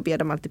 utan jag ber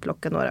dem alltid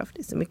plocka några för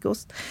det är så mycket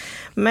ost.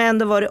 Men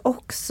då var det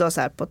också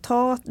så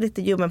här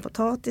lite ljummen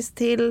potatis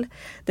till.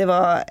 Det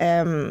var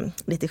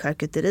lite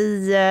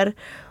charkuterier.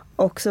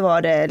 Och så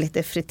var det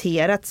lite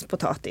friterat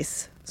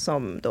potatis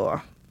som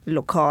då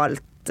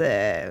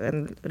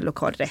en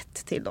lokal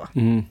rätt till då.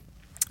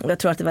 Och jag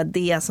tror att det var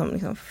det som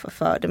liksom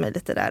förde mig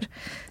lite där.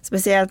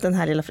 Speciellt den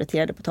här lilla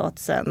friterade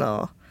potatisen.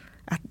 Och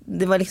att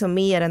det var liksom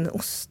mer en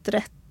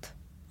osträtt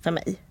för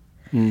mig.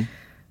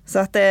 Så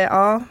att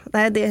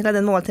hela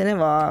den måltiden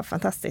var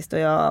fantastiskt. Och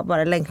jag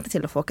bara längtade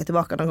till att få åka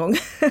tillbaka någon gång.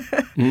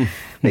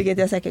 Vilket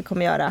jag säkert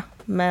kommer göra.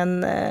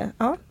 Men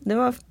det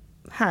var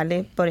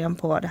härlig början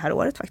på det här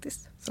året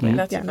faktiskt. Det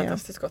lät ju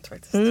fantastiskt gott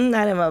faktiskt.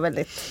 Nej, det var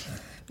väldigt,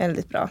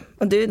 väldigt bra.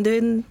 Och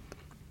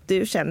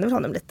du känner väl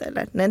honom lite,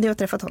 eller? Nej, du har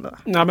träffat honom, va?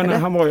 Nej,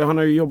 men han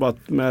har ju jobbat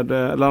med,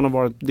 eller han har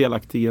varit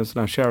delaktig i en sån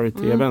här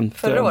charity-event.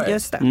 Förra året.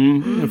 Just det.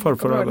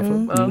 Förra i alla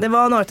fall. Det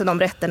var några av de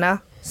rätterna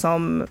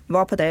som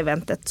var på det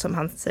eventet som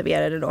han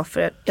serverade då.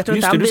 För jag tror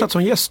just inte det, du satt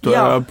som gäst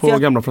då, på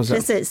Gamla Franzén.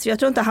 Precis, jag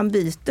tror inte han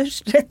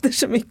byter rätter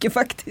så mycket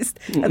faktiskt.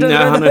 Jag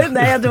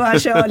tror han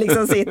kör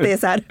liksom sitt, det är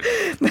så här.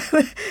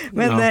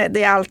 Men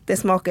det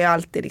smakar ju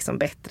alltid liksom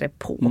bättre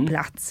på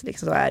plats.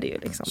 Liksom, så är det ju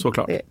liksom.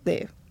 Såklart.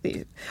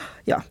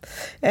 Ja.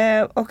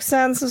 Och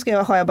sen så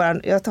jag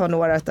tar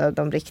några av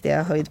de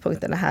riktiga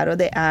höjdpunkterna här, och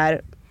det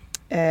är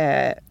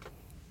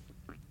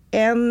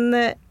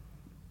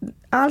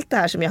allt det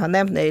här som jag har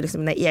nämnt är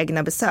liksom mina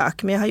egna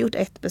besök, men jag har gjort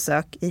ett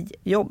besök i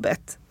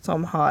jobbet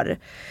som har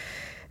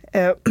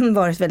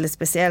varit väldigt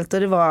speciellt, och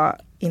det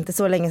var inte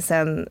så länge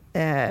sedan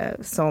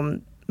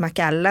som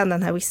Macallan,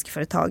 den här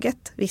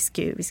whiskyföretaget,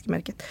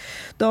 whiskymärket,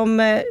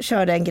 de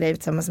körde en grej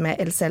tillsammans med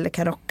El Selle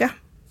Carocca.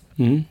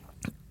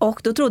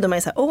 Och då trodde man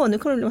ju så här, nu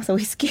kommer det bli massa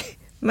whisky.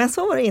 Men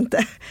så var det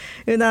inte.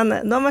 Utan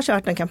de har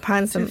kört en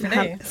kampanj som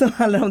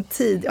handlar om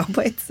tid. Ja,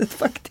 på ett sätt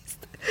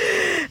faktiskt.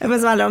 Men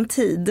som handlar om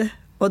tid.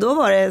 Och då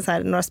var det så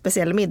här, några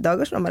speciella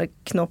middagar som de hade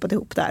knåpat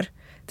ihop där.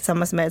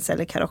 Tillsammans med El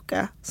Selle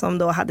Carocca. Som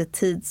då hade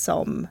tid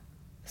som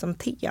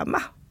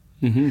tema.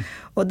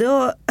 Och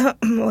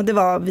det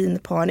var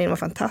vinparning, det var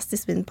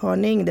fantastisk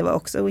vinparning. Det var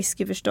också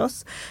whisky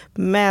förstås.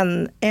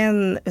 Men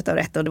en utav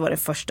rätten, och det var den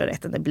första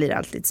rätten, det blir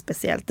alltid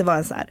speciellt. Det var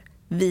en så här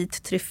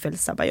vit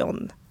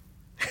tryffelsabayon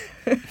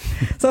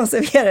som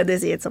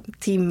serverades i ett som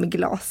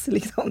timglas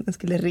liksom. Den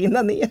skulle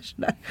rinna ner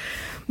sådär.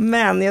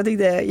 Men jag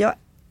tyckte, jag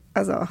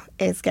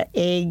älskar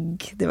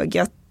ägg, det var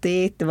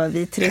göttigt, det var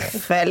vit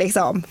tryffel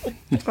liksom.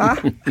 Va?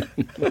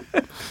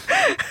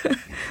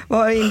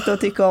 Var inte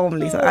att tycka om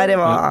liksom. Det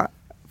var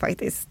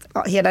faktiskt,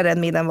 hela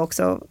den middagen var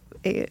också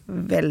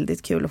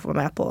väldigt kul att få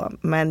vara med på.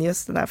 Men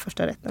just den där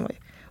första rätten var ju,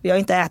 jag har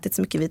inte ätit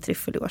så mycket vit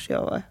tryffel i år,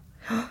 så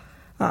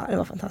det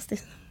var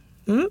fantastiskt.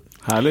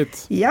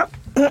 Härligt. Ja,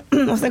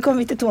 och sen kom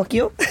vi till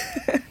Tokyo.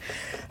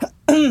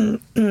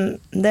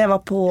 Det var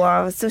på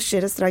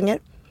sushi-restauranger.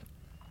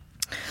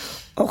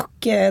 Och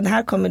det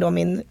här kommer då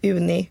min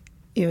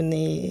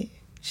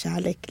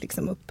uni-kärlek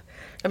liksom upp.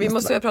 Ja, vi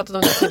måste ju ha pratat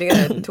om det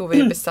tidigare. Tove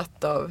är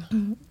besatt av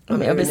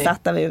jag är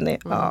besatt av uni,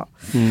 ja.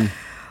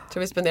 Jag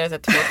tror vi spenderade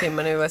 2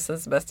 timmar nu i San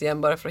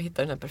Sebastian bara för att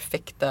hitta den här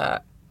perfekta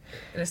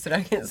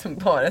restaurangen som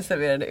bara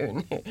serverade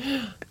uni.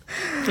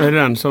 Är det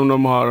den som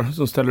de har,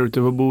 som ställer ut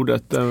över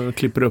bordet och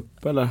klipper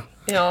upp, eller?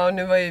 Ja,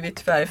 nu var ju vi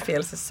tyvärr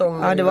fel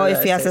säsong. Ja, det var ju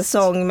fel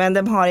säsong, men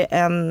de har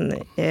en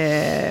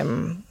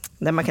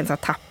där man kan ta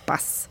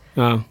tapas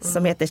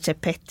som heter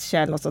cepeche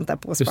eller något sånt där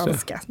på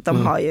spanska.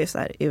 De har ju så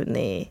här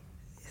uni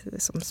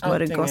som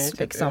smörgås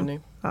liksom. Uni.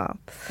 Ja.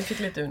 Vi fick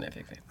lite uni,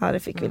 fick vi. Ja, det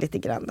fick vi lite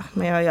grann då.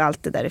 Men jag är ju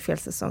alltid där i fel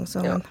säsong.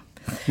 Så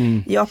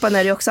I Japan är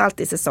det ju också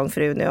alltid säsong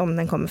för uni om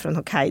den kommer från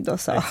Hokkaido.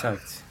 Så.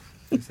 Exakt.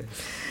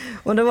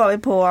 Och då var vi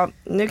på,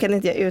 nu kan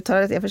inte jag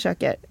uttala det, jag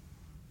försöker,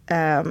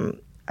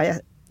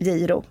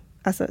 Jiro.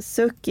 Alltså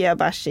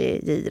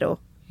Sukiyabashi Jiro,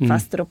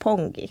 fast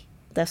Roppongi.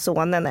 Där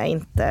sonen är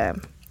inte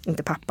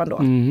pappan då.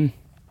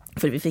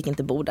 För vi fick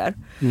inte bo där.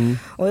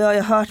 Och jag har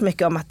ju hört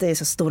mycket om att det är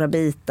så stora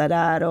bitar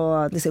där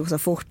och det ska gå så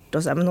fort.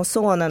 Och så. Men hos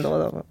sonen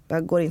då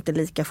går det inte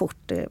lika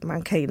fort.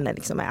 Man kan hinna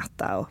liksom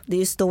äta. Och det är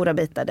ju stora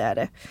bitar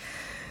där.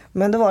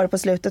 Men då var det på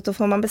slutet, då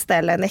får man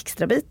beställa en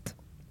extra bit.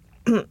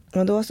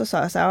 Och då så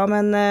sa jag så här,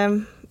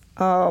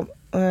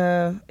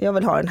 jag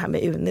vill ha den här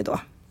med uni då.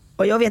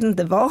 Och jag vet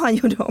inte vad han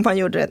gjorde, om han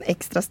gjorde den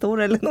extra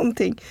stor eller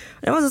någonting.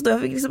 Den var så stor,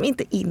 jag fick liksom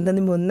inte in den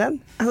i munnen.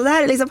 Alltså det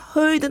här är liksom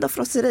höjden av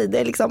frosseri, det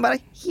är liksom bara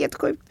helt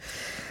sjukt.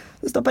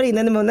 Så stoppar in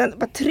den i munnen,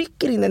 bara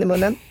trycker in den i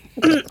munnen.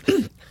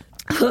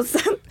 Och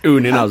sen,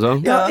 Unin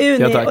alltså? Ja,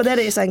 uni. Och där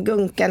är det så här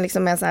gunkan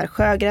liksom med så här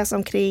sjögräs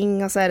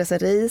omkring och så är det så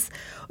ris.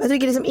 Och jag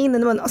trycker liksom in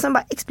den i munnen och sen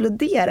bara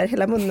exploderar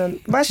hela munnen.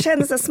 Bara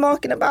känner så här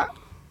smaken och bara...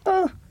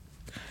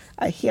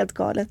 helt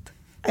galet.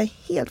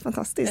 Helt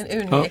fantastiskt.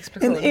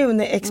 En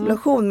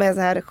uni-explosion med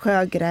så här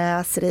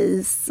sjögräs,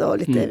 ris och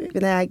lite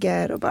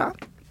vinäger och bara...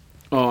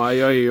 Ja,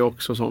 jag är ju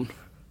också sån.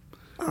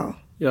 Ja.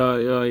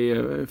 Jag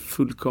är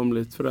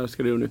fullkomligt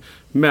förälskad i uni.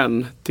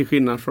 Men till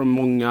skillnad från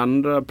många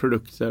andra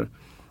produkter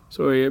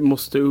så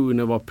måste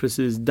uni vara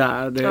precis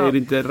där. Är det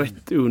inte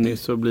rätt uni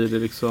så blir det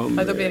liksom...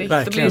 Ja, då blir det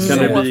verkligen så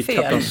kan det bli fel.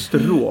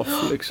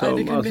 Katastrof. Liksom. Ja,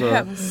 det kan bli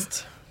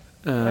hemskt.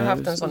 Jag har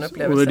haft en sån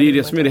upplevelse. Och det är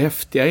det som är det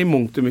häftiga i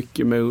mångt och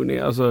mycket med uni.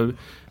 Alltså,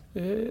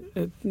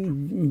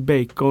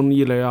 bacon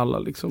gillar ju alla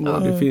liksom.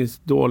 Och det finns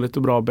dåligt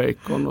och bra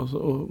bacon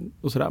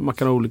och sådär. Man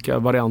kan ha olika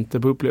varianter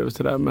på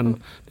upplevelser där,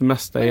 men det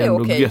mesta är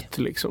ändå gött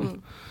liksom.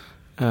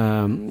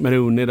 Men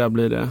uni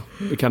där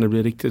kan det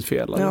bli riktigt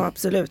fel. Alltså. Ja,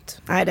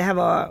 absolut. Nej, det här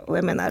var, och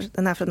jag menar,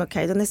 den här från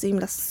Hokkaido, den är så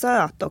himla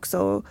söt också.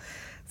 Och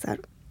så här,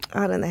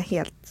 ja,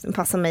 den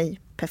passar mig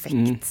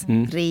perfekt.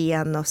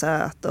 Ren och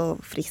söt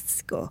och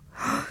frisk och...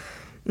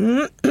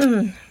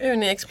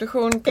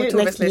 Uni-explosion på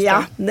Toves lista.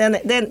 Ja,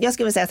 jag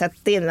skulle säga att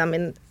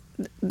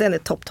den är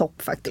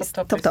topp faktiskt.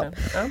 Topp. Ja.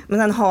 Men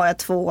sen har jag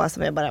 2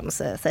 som jag bara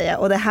måste säga.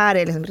 Och det här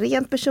är liksom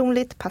rent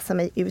personligt, passar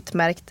mig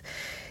utmärkt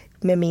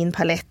med min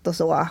palett och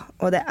så.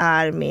 Och det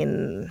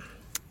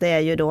är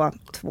ju då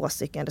 2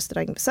 stycken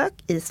restaurangbesök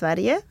i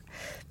Sverige,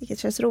 vilket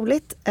känns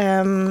roligt.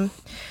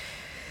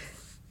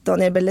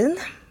 Daniel Berlin,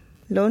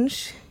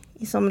 lunch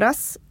i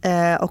somras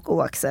och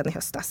Oaxen i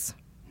höstas.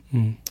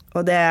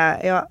 Och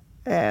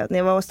när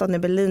jag var hos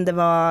Daniel Berlin,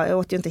 jag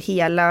åt ju inte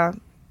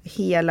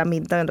hela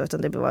middagen då,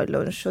 utan det var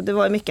lunch. Och det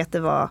var mycket att det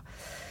var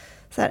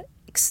så här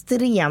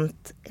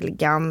extremt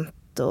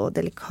elegant och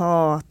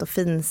delikat och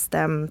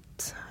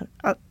finstämt.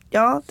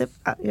 Jag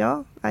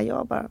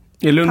bara...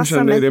 I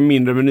lunchen är det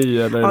mindre meny?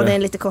 Eller ja, det är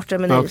en lite kortare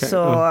meny,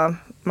 så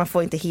man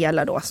får inte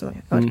hela då. Så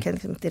jag kan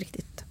liksom inte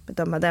riktigt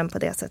bedöma den på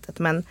det sättet.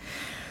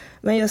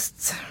 Men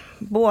just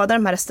båda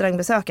de här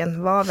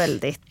restaurangbesöken var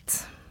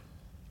väldigt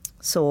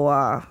så...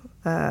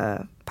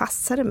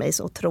 passade mig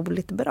så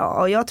otroligt bra.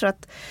 Och jag tror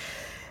att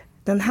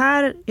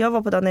jag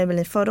var på Daniel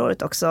Berlin förra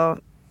året också,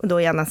 och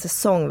då i annan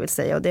säsong vill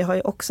säga, och det har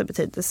ju också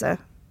betydelse.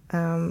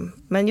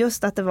 Men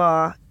just att det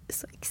var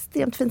så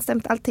extremt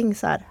finstämt, allting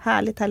så här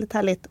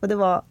härligt, och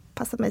det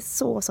passade mig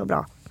så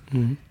bra.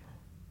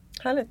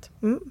 Härligt.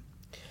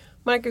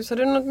 Marcus, har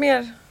du något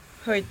mer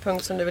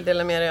höjdpunkt som du vill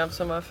dela med dig av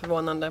som var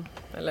förvånande?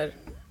 Eller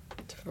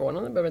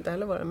förvånande behöver inte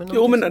heller vara.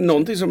 Men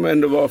någonting som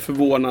ändå var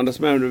förvånande,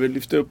 som jag ändå vill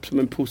lyfta upp som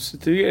en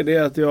positiv grej, det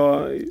är att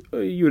jag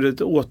gjorde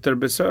ett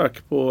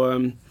återbesök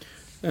på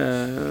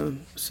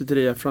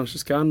Cideria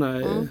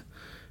Francescana i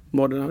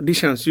Modena. Det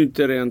känns ju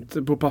inte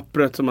rent på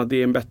pappret som att det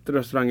är en bättre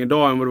restaurang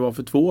idag än vad det var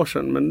för 2 år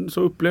sedan, men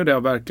så upplevde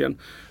jag verkligen.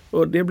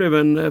 Och det blev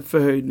en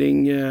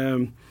förhöjning.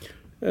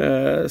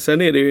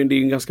 Sen är det ju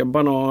en ganska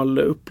banal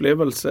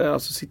upplevelse.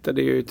 Alltså sitta,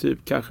 det är ju typ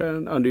kanske,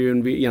 det är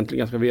ju egentligen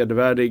ganska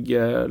vedervärdig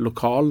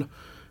lokal.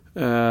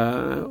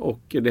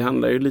 Och det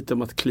handlar ju lite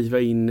om att kliva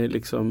in i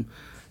liksom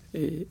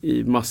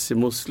i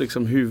Massimos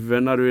liksom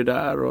huvud när du är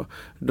där, och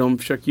de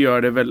försöker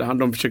göra det väldigt,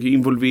 de försöker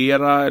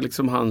involvera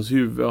liksom hans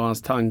huvud och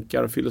hans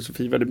tankar och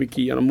filosofi väldigt mycket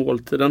genom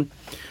måltiden.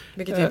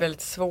 Vilket är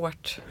väldigt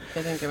svårt,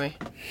 jag tänker mig.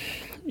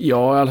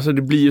 Ja, alltså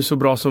det blir ju så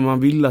bra som man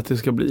vill att det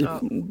ska bli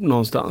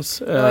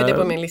någonstans. Jag är det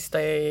på min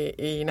lista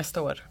i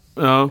nästa år.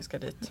 Ja. Jag ska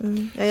dit.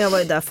 Jag var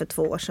ju där för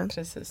 2 år sedan.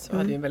 Precis, och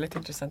hade ju en väldigt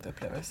intressant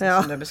upplevelse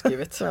som du har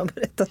beskrivit. Jag har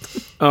berättat.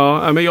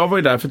 Ja, men jag var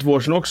ju där för 2 år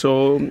sedan också,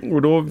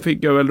 och då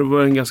fick jag väl, det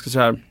var en ganska så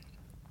här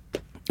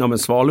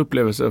sval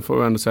upplevelse får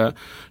jag ändå säga.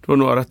 Det var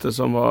några rätter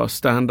som var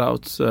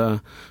standouts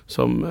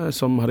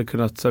som hade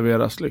kunnat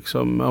serveras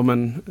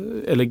liksom,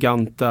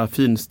 eleganta,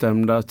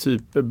 finstämda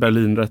typ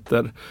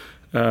Berlinrätter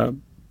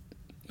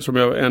som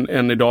jag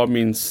än idag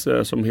minns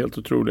som helt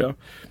otroliga.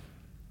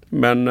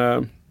 Men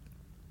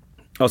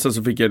sen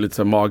så fick jag lite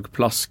så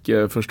magplask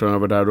första gången jag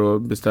var där,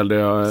 och beställde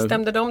jag...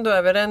 Stämde de då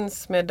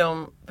överens med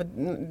dem?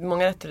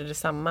 Många rätter är det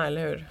samma,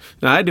 eller hur?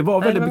 Nej, det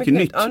var väldigt mycket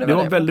nytt. Det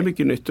var väldigt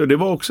mycket nytt, och det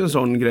var också en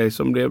sån grej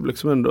som blev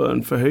liksom ändå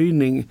en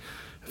förhöjning,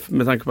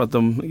 med tanke på att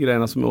de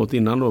grejerna som jag åt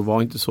innan då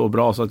var inte så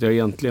bra, så att jag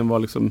egentligen var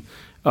liksom,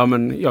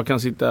 jag kan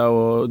sitta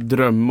och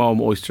drömma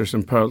om oysters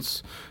and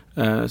pearls.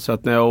 Så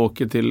att när jag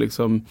åker till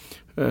liksom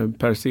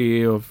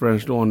Percé och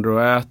French Laundry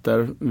och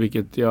äter,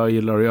 vilket jag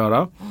gillar att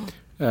göra,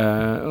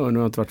 och nu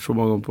har jag inte varit så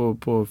många gånger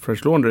på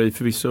French Laundry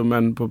förvisso,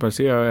 men på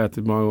Percé har jag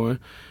ätit många gånger.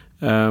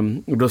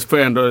 Och då får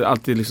jag ändå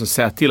alltid liksom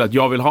säga till att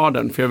jag vill ha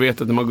den, för jag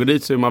vet att när man går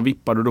dit så är man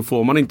vippad, och då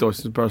får man inte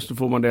oysters and pearls, då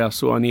får man det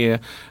Saunier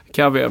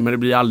kaviar, men det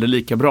blir aldrig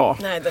lika bra.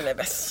 Nej, den är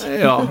bäst.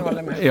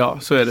 Ja,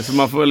 så är det. Så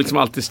man får liksom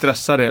alltid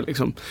stressa det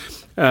liksom.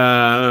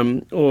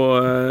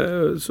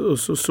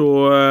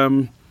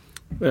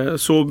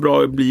 Så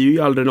bra blir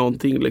ju aldrig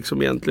någonting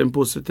liksom egentligen på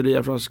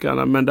Osteria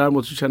Francescana, men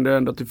däremot så kände jag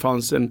ändå att det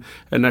fanns en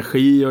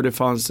energi och det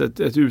fanns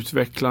ett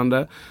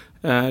utvecklande.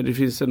 Det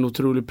finns en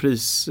otrolig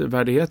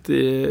prisvärdighet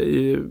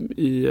i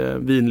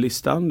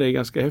vinlistan. Det är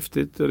ganska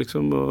häftigt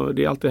liksom, och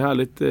det är alltid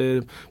härligt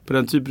på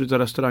den typen av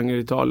restauranger i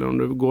Italien. Om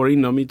du går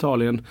inom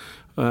Italien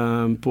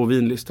på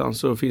vinlistan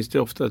så finns det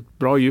ofta ett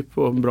bra djup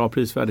och en bra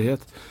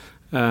prisvärdighet.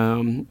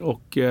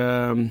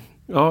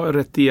 Ja,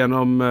 rätt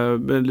igenom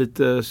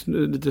lite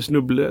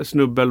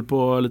snubbel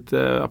på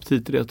lite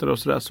aptiträtter och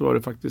sådär, så var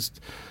det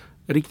faktiskt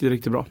riktigt,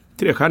 riktigt bra.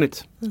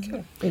 3-stjärnigt.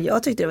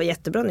 Jag tyckte det var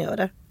jättebra när jag var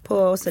där på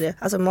Osteria,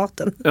 alltså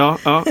maten. Ja,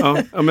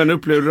 men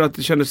upplevde du att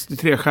det kändes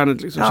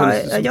 3-stjärnigt liksom?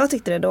 Ja, jag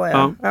tyckte det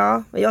då,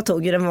 ja. Jag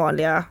tog ju den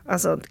vanliga,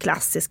 alltså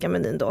klassiska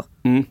menyn då.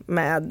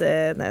 Med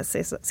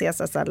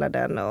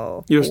caesarsalladen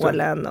och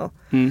ålen och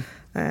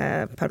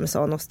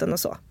parmesanosten och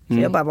så. Så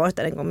jag har bara varit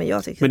där en gång, men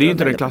jag tyckte. Men det är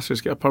inte den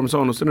klassiska.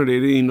 Parmesanosten och det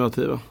är det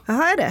innovativa.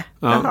 Jaha, är det?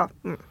 Ja.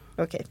 Jaha.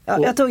 Okej. Ja,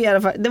 jag tog i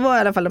alla fall, det var i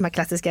alla fall de här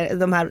klassiska,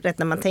 de här rätt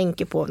när man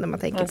tänker på.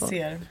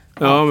 Ser.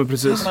 Ja, men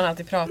precis. Som man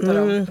alltid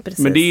pratar om.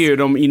 Men det är ju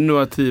de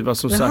innovativa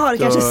som sagt. Det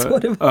kanske så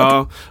det var.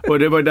 Ja, och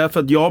det var ju därför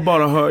att jag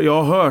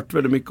har hört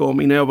väldigt mycket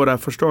om, innan jag var där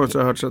första gången så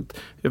har jag hört så att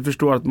jag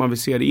förstår att man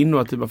vill se det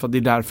innovativa för att det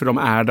är därför de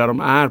är där de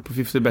är på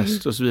 50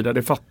 Best och så vidare.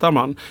 Det fattar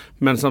man.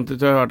 Men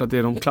samtidigt har jag hört att det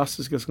är de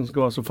klassiska som ska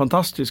vara så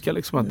fantastiska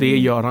liksom, att det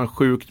gör han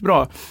sjukt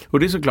bra. Och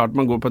det är såklart,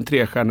 man går på en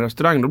 3-stjärnig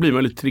restaurang, då blir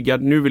man lite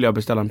triggad. Nu vill jag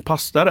beställa en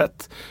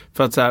pastarätt.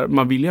 För att så här,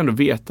 man vill ju ändå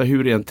veta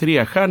hur är en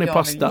 3-stjärnig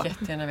pasta. Jag vill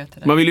jättegärna veta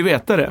det. Man vill ju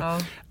veta det.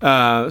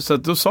 Ja. Så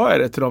att då sa jag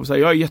det till dem, så här,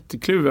 jag är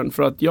jättekluven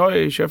för att jag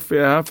är chef, jag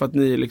är här för att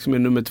ni liksom är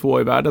nummer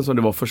 2 i världen som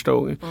det var första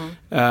gången.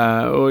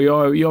 Och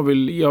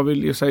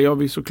jag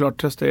vill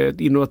såklart testa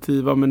ett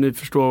innovativa, men ni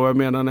förstår vad jag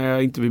menar när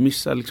jag inte vill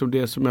missa liksom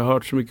det som jag har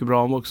hört så mycket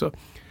bra om också.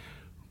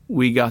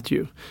 We got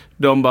you.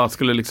 De bara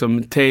skulle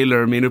liksom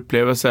tailor min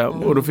upplevelse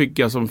och då fick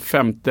jag som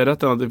 5:e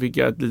rätten, då fick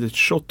jag ett litet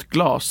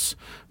shotglas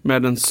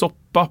med en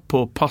soppa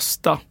på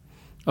pasta.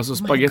 Alltså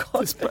spaghetti,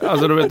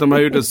 alltså då vet de har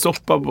gjort en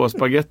soppa på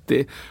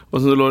spaghetti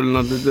och så låg det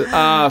något lite,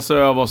 så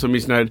jag var så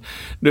missnöjd.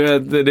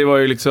 Det var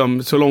ju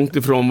liksom så långt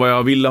ifrån vad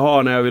jag ville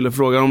ha när jag ville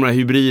fråga om den här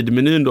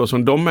hybridmenyn då,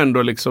 som de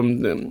ändå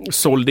liksom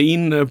sålde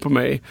in på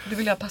mig. Du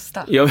vill ha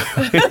pasta?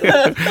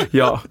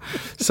 Ja,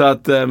 så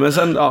att, men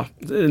sen,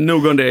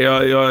 nog om det.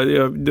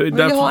 Men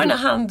du har den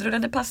här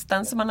handrullade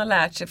pastan som man har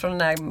lärt sig från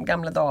den här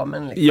gamla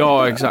damen. Liksom.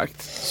 Ja,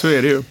 exakt. Så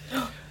är det ju.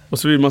 Och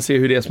så vill man se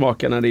hur det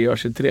smakar när det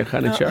görs i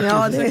 3-stjärnigt kök.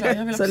 Ja, det jag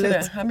vill också absolut.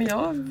 det. Ja, men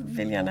jag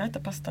vill gärna äta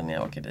pasta när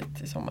jag åker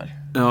dit i sommar.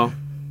 Ja,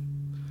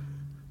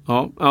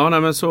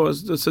 nej, men så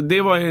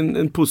det var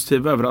en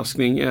positiv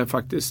överraskning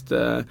faktiskt.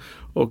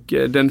 Och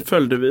den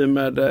följde vi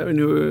med,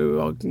 nu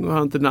har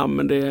jag inte namn,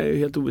 men det är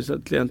helt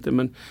oväsentligt egentligen,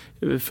 men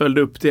vi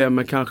följde upp det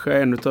med kanske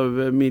en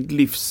av mitt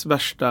livs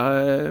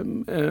värsta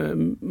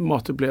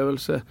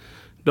matupplevelse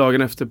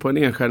dagen efter på en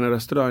enstjärnig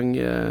restaurang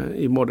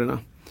i Modena.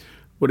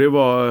 Och det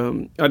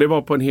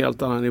var på en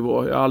helt annan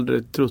nivå. Jag har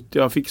aldrig trott,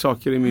 jag fick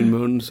saker i min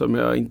mun som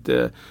jag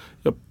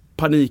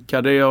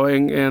panikade.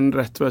 En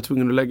rätt var jag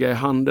tvungen att lägga i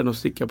handen och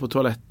sticka på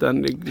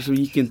toaletten. Det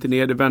gick inte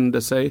ner, det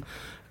vände sig.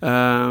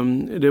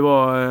 Det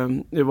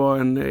var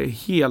en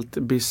helt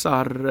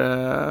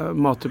bizarr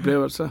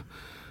matupplevelse.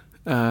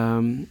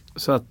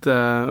 Så att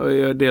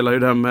jag delar ju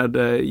den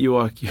med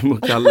Joakim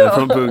och Kalle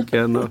från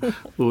Punken och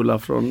Ola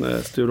från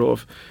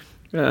Sturehof.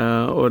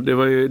 Och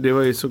det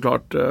var ju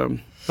såklart,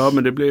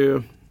 men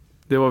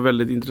det var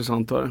väldigt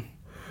intressant var det.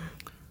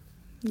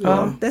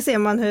 Ja, det ser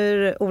man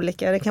hur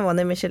olika det kan vara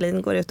när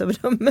Michelin går ut och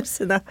berömmer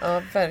sina.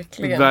 Ja,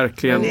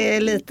 verkligen. Det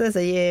är lite så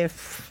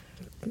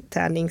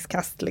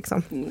tärningskast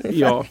liksom.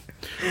 Ja,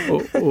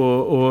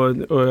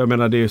 och jag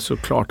menar det är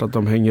såklart att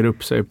de hänger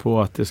upp sig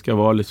på att det ska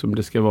vara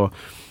liksom,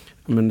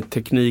 men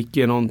teknik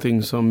är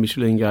någonting som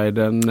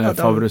Michelin-guiden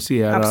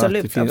favoriserar. Absolut,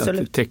 att det finns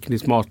absolut.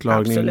 Teknisk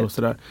matlagning och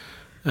sådär.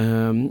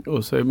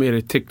 Och så är det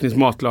mer teknisk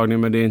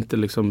matlagning, men det är inte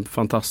liksom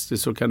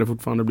fantastiskt, så kan det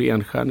fortfarande bli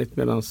enstjärnigt,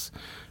 medans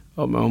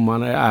om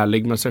man är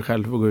ärlig med sig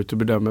själv och går ut och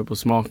bedömer på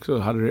smak så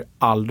hade det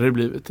aldrig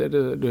blivit det.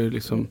 Det är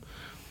liksom,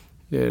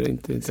 det är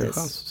inte en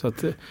chans. Så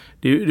att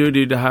det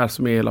är det här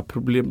som är hela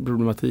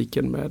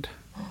problematiken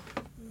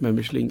med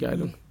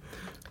Michelin-guiden.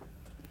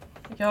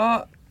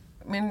 Ja,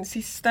 min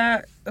sista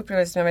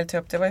upplevelse som jag vill ta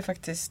upp, det var ju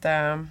faktiskt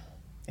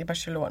i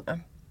Barcelona.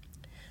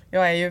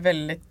 Jag är ju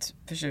väldigt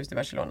förtjust i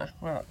Barcelona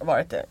och har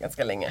varit det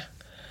ganska länge.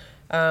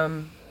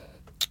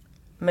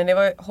 Men det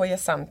var Hoya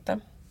Santa.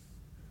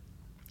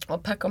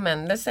 Och Paco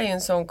Mendes är ju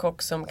en sån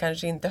kock som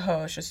kanske inte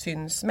hörs och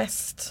syns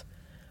mest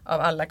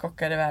av alla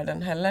kockar i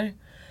världen heller.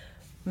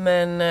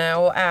 Men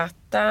att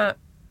äta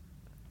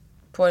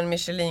på en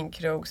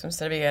Michelin-krog som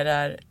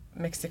serverar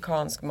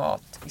mexikansk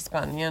mat i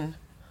Spanien,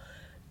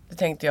 det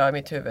tänkte jag i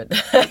mitt huvud,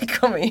 det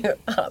kommer ju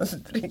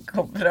aldrig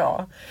gå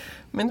bra.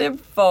 Men det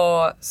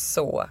var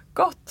så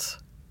gott.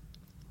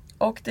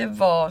 Och det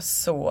var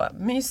så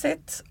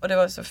mysigt. Och det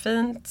var så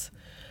fint.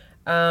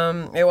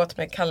 Jag åt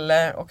med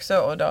Kalle också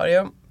och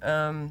Dario.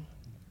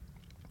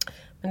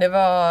 Men det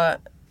var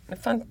en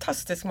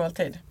fantastisk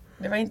måltid.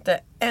 Det var inte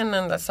en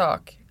enda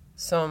sak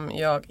som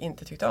jag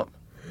inte tyckte om.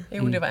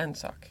 Jo, det var en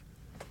sak.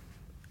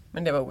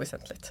 Men det var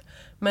oväsentligt.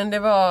 Men det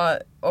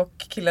var, och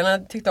killarna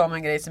tyckte om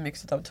en grej så mycket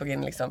så att de tog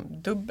in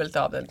liksom dubbelt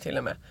av den till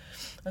och med.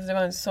 Alltså det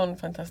var en sån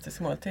fantastisk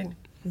måltid.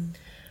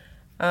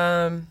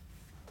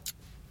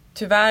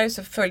 Tyvärr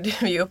så följde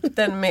vi upp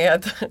den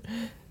med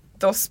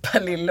Dos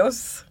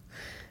Palillos.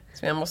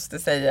 Som jag måste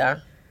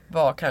säga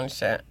var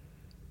kanske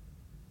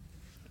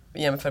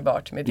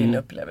jämförbart med din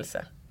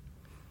upplevelse.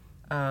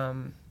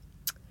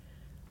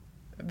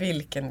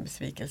 Vilken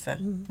besvikelse.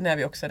 När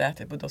vi också hade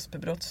ätit på Dos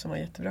Pebrot som var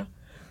jättebra.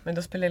 Men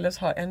Dos Palillos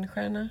har 1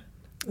 stjärna.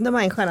 De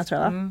har 1 stjärna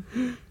tror jag.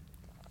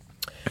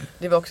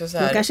 Det var också så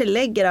här. De kanske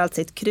lägger allt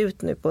sitt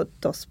krut nu på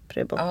Dos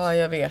Pebrot. Ja,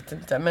 jag vet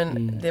inte.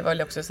 Men det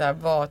var också så här,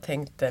 vad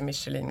tänkte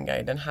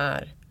Michelin-guiden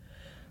här?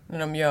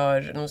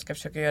 När de ska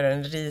försöka göra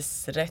en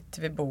risrätt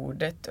vid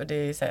bordet. Och det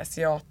är så här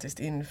asiatiskt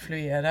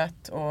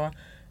influerat. Och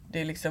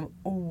det är liksom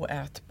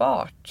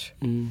oätbart.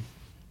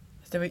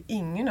 Så det var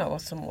ingen av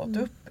oss som åt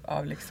upp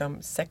av liksom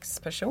 6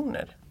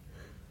 personer.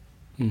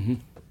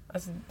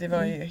 Alltså det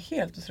var ju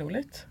helt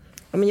otroligt.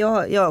 Ja, men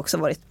jag har också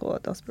varit på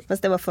Dos Pebrot.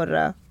 Fast det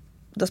var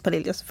Dos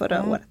Palillos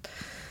förra året.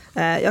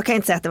 Jag kan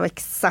inte säga att det var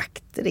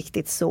exakt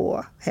riktigt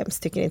så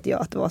hemskt, tycker inte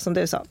jag att det var som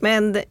du sa.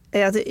 Men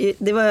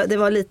det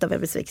var lite av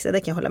en besvikelse, det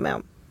kan jag hålla med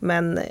om.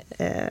 Men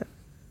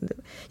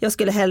jag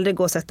skulle hellre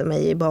gå och sätta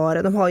mig i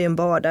baren. De har ju en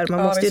bar där,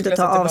 man måste ju inte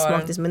ta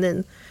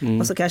avsmakningsmenyn.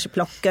 Och så kanske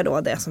plocka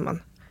då det som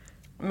man...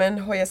 Men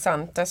Hoya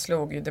Santa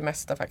slog ju det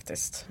mesta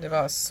faktiskt. Det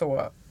var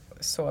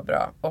så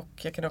bra. Och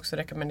jag kan också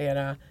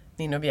rekommendera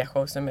Nino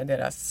Viejo som är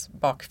deras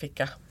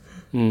bakficka.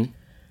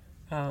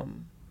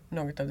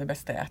 Något av det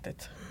bästa jag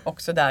ätit.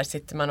 Också där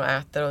sitter man och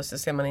äter och så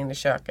ser man in i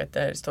köket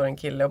där står en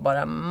kille och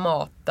bara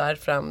matar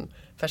fram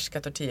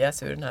färska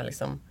tortillas ur den här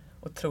liksom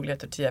otroliga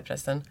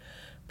tortillapressen.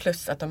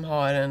 Plus att de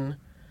har en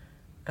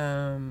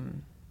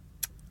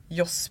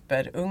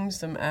Josper-ugn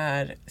som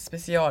är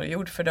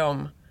specialgjord för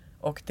dem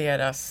och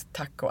deras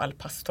taco al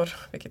pastor,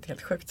 vilket är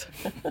helt sjukt.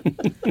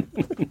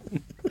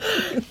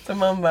 Så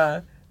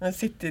man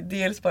sitter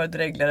dels bara och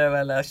dreglar över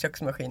alla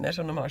köksmaskiner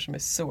som de har som är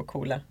så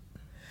coola.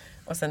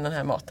 Och sen den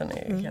här maten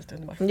är helt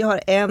underbar. Jag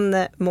har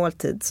en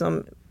måltid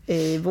som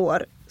i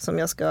vår som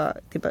jag ska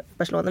till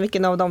Barcelona.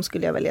 Vilken av dem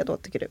skulle jag välja då,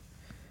 tycker du?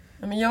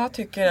 Ja, men jag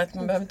tycker att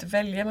man behöver inte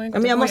välja. Man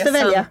kan gå till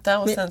Santa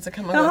och sen så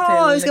kan man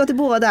gå till... gå till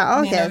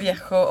båda. Nino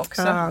Viejo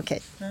också. Okay.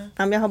 Ja,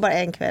 men jag har bara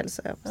en kväll.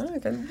 Så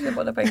jag kan se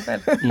båda på en kväll.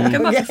 Du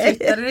kan bara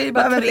förflytta det. Det är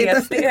bara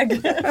 3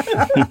 steg.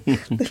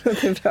 Det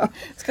låter bra.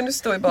 Så kan du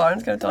stå i baren.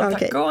 Så kan du ta en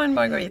taco och en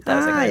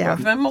margarita.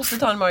 För man måste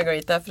ta en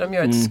margarita. För de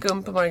gör ett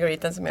skum på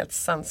margaritan som är helt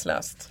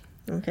sanslöst.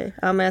 Okej,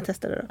 ja men jag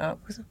testar det då. Ja,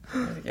 det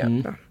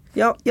tycker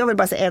jag. Jag vill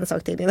bara säga en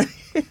sak till innan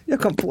jag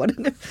kom på det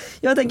nu.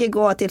 Jag tänker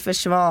gå till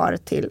försvar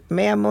till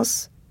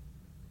Memos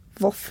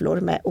våfflor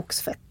med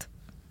oxfett.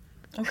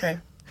 Okej.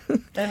 Är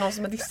det någon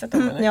som har dissat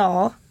dem eller?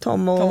 Ja,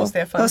 Tom och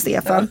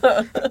Stefan.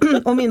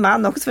 Och min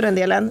man också för den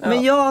delen. Ja.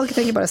 Men jag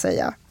tänker bara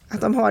säga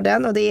att de har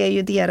den och det är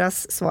ju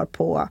deras svar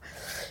på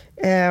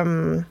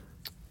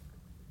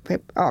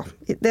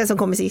det som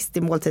kommer sist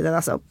i måltiden,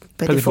 alltså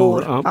petit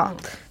four. Ja.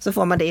 Så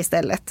får man det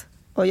istället.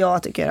 Och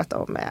jag tycker att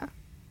de är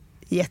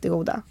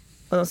jättegoda.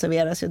 Och de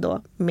serveras ju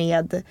då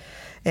med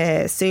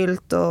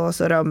sylt och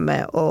så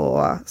römme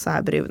och så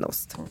här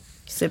brunost.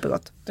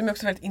 Supergott. De är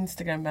också väldigt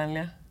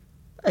Instagram-vänliga.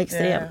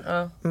 Extremt.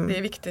 Det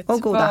är viktigt.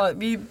 Och goda.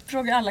 Vi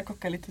frågar alla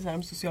kockar lite så här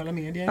om sociala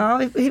medier.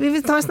 Ja, vi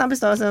vill ta en snabbis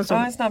då.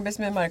 Ja, en snabbis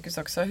med Marcus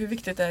också. Hur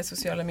viktigt är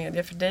sociala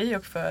medier för dig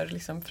och för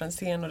liksom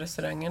Franzén och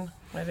restaurangen?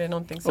 Är det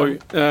någonting som...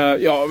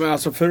 ja, men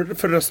alltså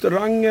för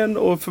restaurangen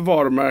och för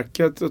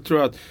varumärket jag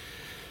tror att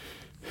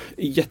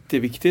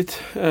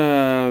jätteviktigt.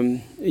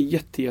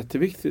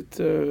 Jätteviktigt.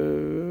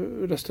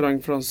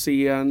 Restaurang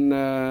Franzén.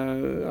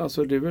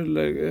 Alltså det är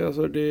väl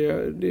alltså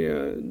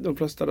de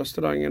flesta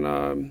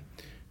restaurangerna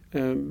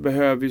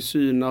behöver ju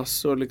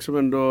synas och liksom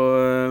ändå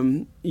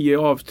ge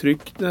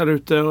avtryck där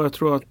ute. Och jag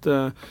tror att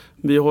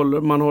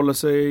man håller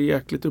sig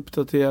jäkligt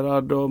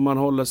uppdaterad och man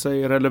håller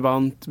sig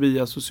relevant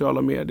via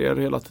sociala medier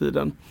hela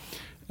tiden.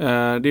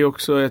 Det är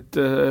också ett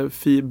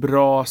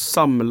bra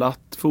samlat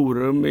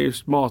forum i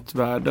just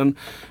matvärlden.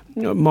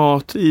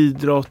 Mat,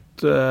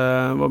 idrott,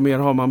 vad mer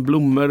har man?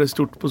 Blommor är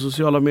stort på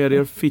sociala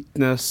medier,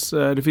 fitness.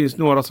 Det finns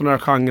några sådana här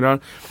genrer.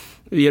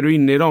 Är du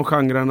inne i de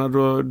genrerna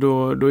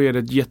då är det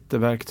ett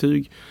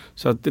jätteverktyg.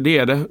 Så att det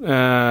är det.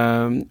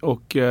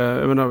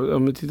 Jag menar,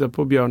 om vi tittar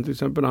på Björn till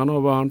exempel. Han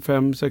har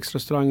 5-6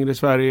 restauranger i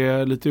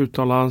Sverige, lite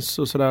utomlands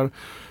och sådär.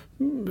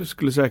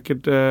 Skulle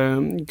säkert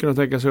kunna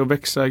tänka sig att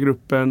växa i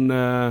gruppen.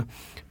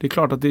 Det är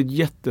klart att det är ett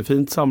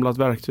jättefint samlat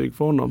verktyg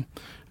för honom.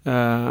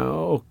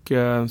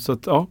 Så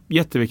att ja,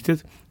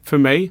 jätteviktigt. För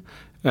mig,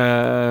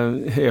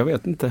 jag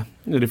vet inte.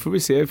 Det får vi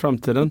se i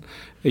framtiden.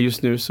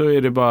 Just nu så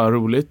är det bara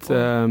roligt.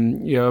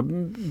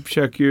 Jag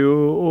försöker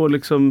ju att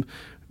liksom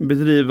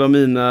bedriva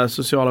mina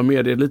sociala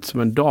medier lite som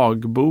en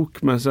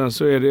dagbok. Men sen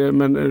så är det,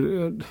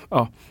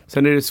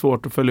 sen är det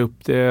svårt att följa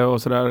upp det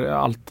och sådär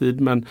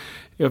alltid. Men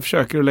jag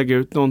försöker att lägga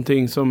ut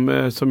någonting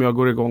som jag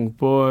går igång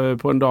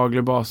på en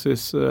daglig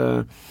basis.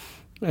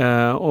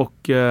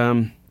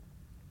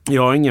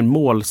 Jag har ingen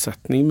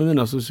målsättning med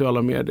mina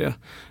sociala medier.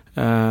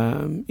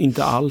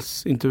 Inte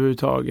alls, inte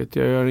överhuvudtaget.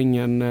 Jag gör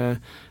ingen...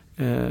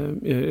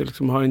 jag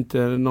liksom har inte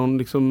någon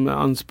liksom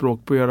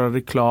anspråk på att göra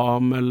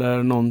reklam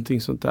eller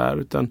någonting sånt där.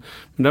 Men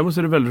däremot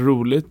är det väldigt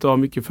roligt att ha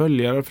mycket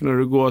följare. För när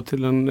du går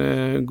till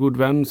en god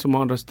vän som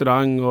har en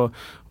restaurang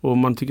och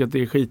man tycker att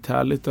det är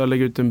skithärligt att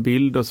lägga ut en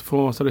bild och så får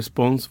man massa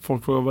respons.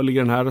 Folk frågar var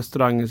ligger den här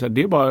restaurangen? Så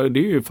det är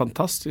ju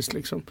fantastiskt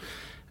liksom.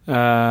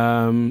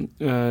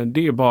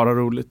 Det är bara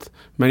roligt.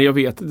 Men jag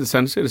vet inte,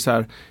 sen så är det så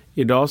här.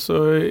 Idag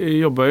så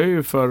jobbar jag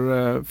ju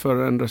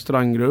för en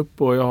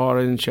restauranggrupp och jag har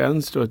en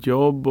tjänst och ett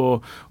jobb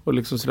och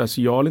liksom sådär,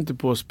 så jag håller inte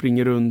på att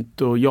springa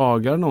runt och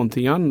jagar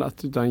någonting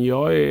annat, utan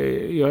jag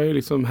är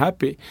liksom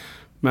happy.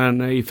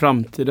 Men i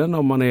framtiden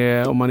om man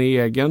är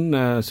egen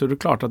så är det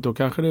klart att då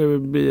kanske det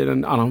blir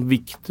en annan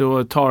vikt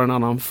och tar en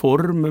annan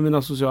form med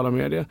mina sociala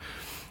medier.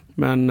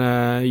 Men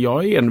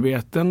jag är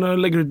enveten och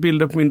lägger ut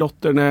bilder på min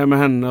dotter när jag är med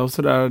henne och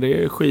sådär.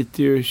 Det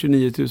skiter ju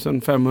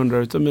 29 500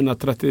 utav mina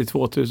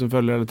 32 000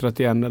 följare eller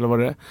 31 eller vad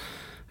det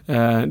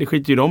är. Det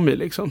skiter ju de i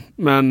liksom.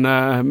 Men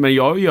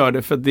jag gör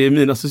det för att det är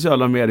mina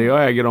sociala medier.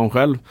 Jag äger dem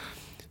själv.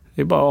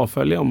 Det är bara att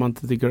avfölja om man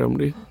inte tycker om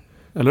det.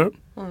 Eller?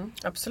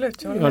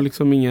 Absolut. Jag har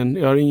liksom ingen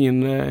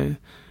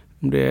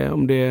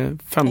om det är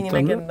 15. Ingen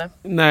agenda.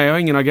 Nej, jag har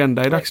ingen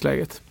agenda i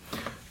dagsläget.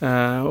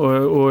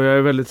 Och jag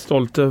är väldigt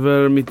stolt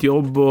över mitt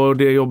jobb och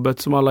det jobbet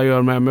som alla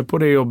gör med mig på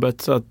det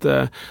jobbet, så att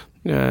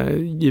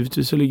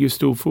givetvis så ligger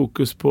stor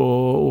fokus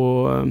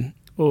på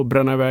att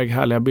bränna iväg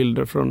härliga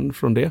bilder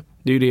från det.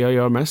 Det är ju det jag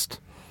gör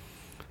mest.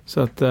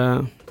 Så att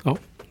ja,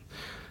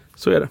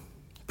 så är det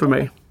för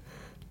mig.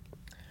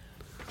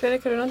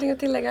 Fredrik, har du någonting att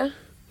tillägga?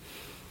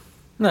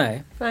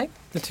 Nej,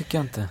 det tycker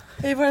jag inte.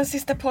 Det är vår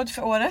sista podd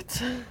för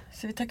året.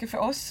 Så vi tackar för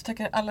oss.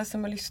 Tackar alla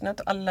som har lyssnat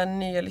och alla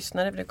nya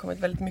lyssnare. Det har kommit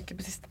väldigt mycket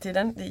på sista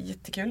tiden. Det är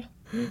jättekul.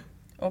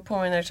 Och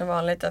påminner er som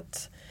vanligt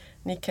att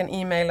ni kan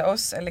e-maila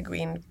oss eller gå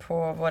in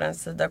på vår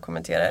sida och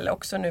kommentera. Eller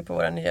också nu på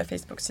vår nya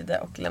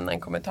Facebook-sida och lämna en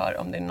kommentar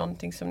om det är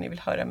någonting som ni vill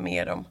höra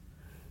mer om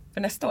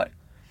för nästa år.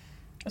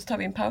 Och så tar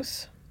vi en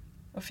paus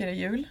och firar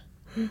jul.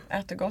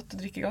 Äter gott och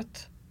dricker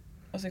gott.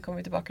 Och så kommer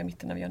vi tillbaka i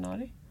mitten av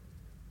januari.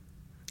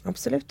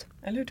 Absolut.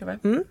 Eller hur, Tove?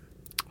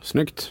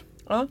 Snyggt.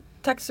 Ja,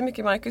 tack så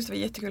mycket, Marcus. Det var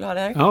jättekul att ha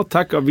dig här. Ja,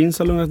 tack.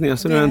 Vince har lugnat ner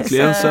sig nu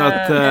äntligen. Så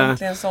att,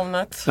 äntligen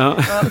somnat. Ja,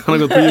 han har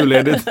gått på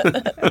julledigt.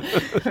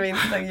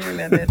 Vince har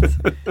julledigt.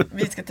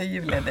 Vi ska ta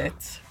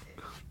julledigt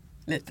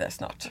lite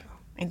snart.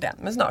 Inte än,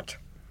 men snart.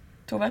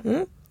 Tove?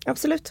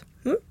 Absolut.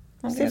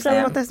 Ser fram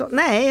emot nästa år.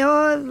 Nej,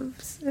 jag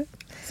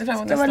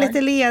ska vara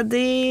lite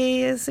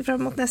ledig. Ser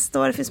fram emot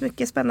nästa år. Det finns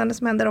mycket spännande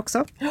som händer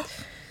också. Ja.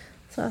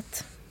 Så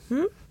att...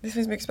 Det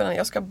finns mycket spännande.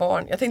 Jag ska ha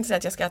barn. Jag tänkte säga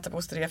att jag ska äta på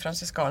Osteria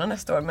Franciscana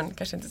nästa år, men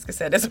kanske inte ska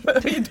säga det som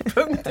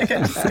höjdpunkt. Jag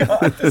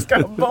kanske ska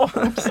ha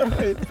barn som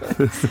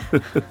höjdpunkt.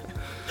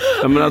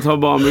 Ja, men att ha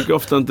barn brukar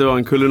ofta inte vara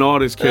en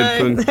kulinarisk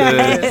höjdpunkt.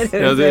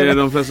 Det är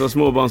de flesta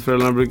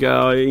småbarnsföräldrarna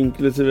brukar,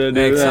 inklusive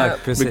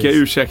det, brukar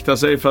ursäkta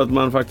sig för att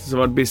man faktiskt har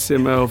varit busy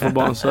med att få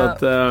barn. Så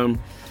att,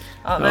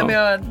 men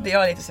jag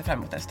har lite att se fram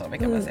emot nästa år, vi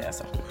kan bara säga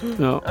så.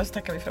 Ja. Och så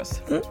tackar vi för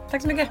oss.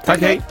 Tack så mycket.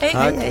 Tack, hej.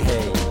 Hej.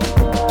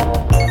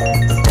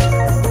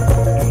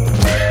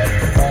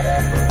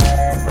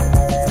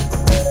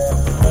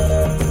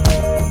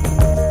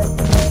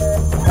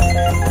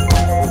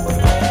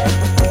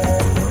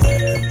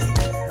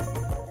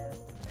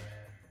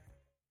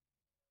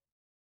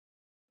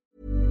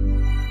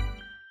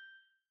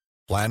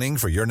 Planning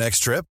for your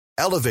next trip?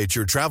 Elevate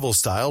your travel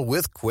style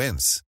with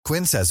Quince.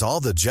 Quince has all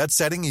the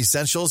jet-setting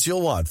essentials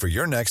you'll want for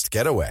your next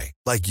getaway,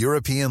 like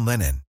European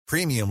linen,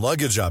 premium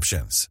luggage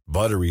options,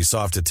 buttery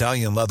soft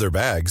Italian leather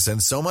bags,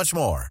 and so much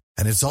more.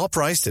 And it's all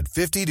priced at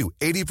 50 to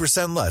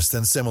 80% less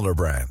than similar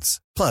brands.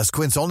 Plus,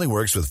 Quince only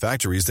works with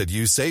factories that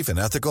use safe and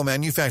ethical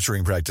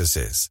manufacturing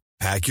practices.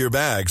 Pack your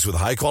bags with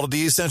high-quality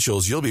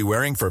essentials you'll be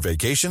wearing for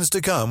vacations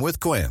to come with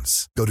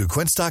Quince. Go to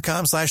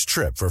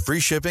quince.com/trip for free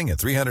shipping and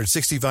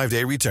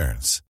 365-day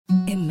returns.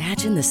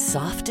 Imagine the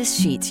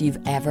softest sheets you've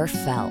ever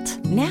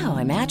felt. Now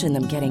imagine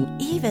them getting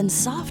even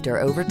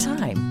softer over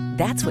time.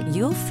 That's what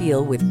you'll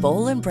feel with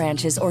Boll &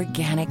 Branch's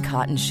organic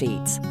cotton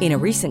sheets. In a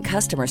recent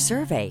customer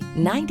survey,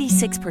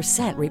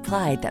 96%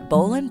 replied that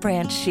Boll &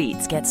 Branch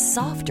sheets get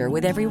softer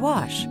with every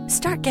wash.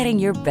 Start getting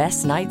your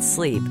best night's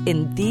sleep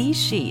in these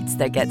sheets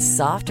that get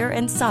softer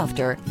and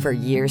softer for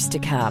years to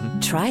come.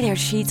 Try their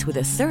sheets with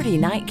a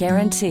 30-night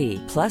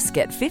guarantee. Plus,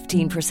 get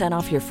 15%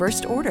 off your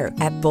first order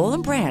at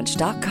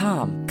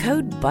bollandbranch.com.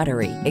 Code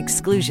BUTTERY.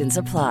 Exclusions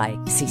apply.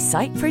 See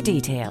site for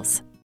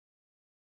details.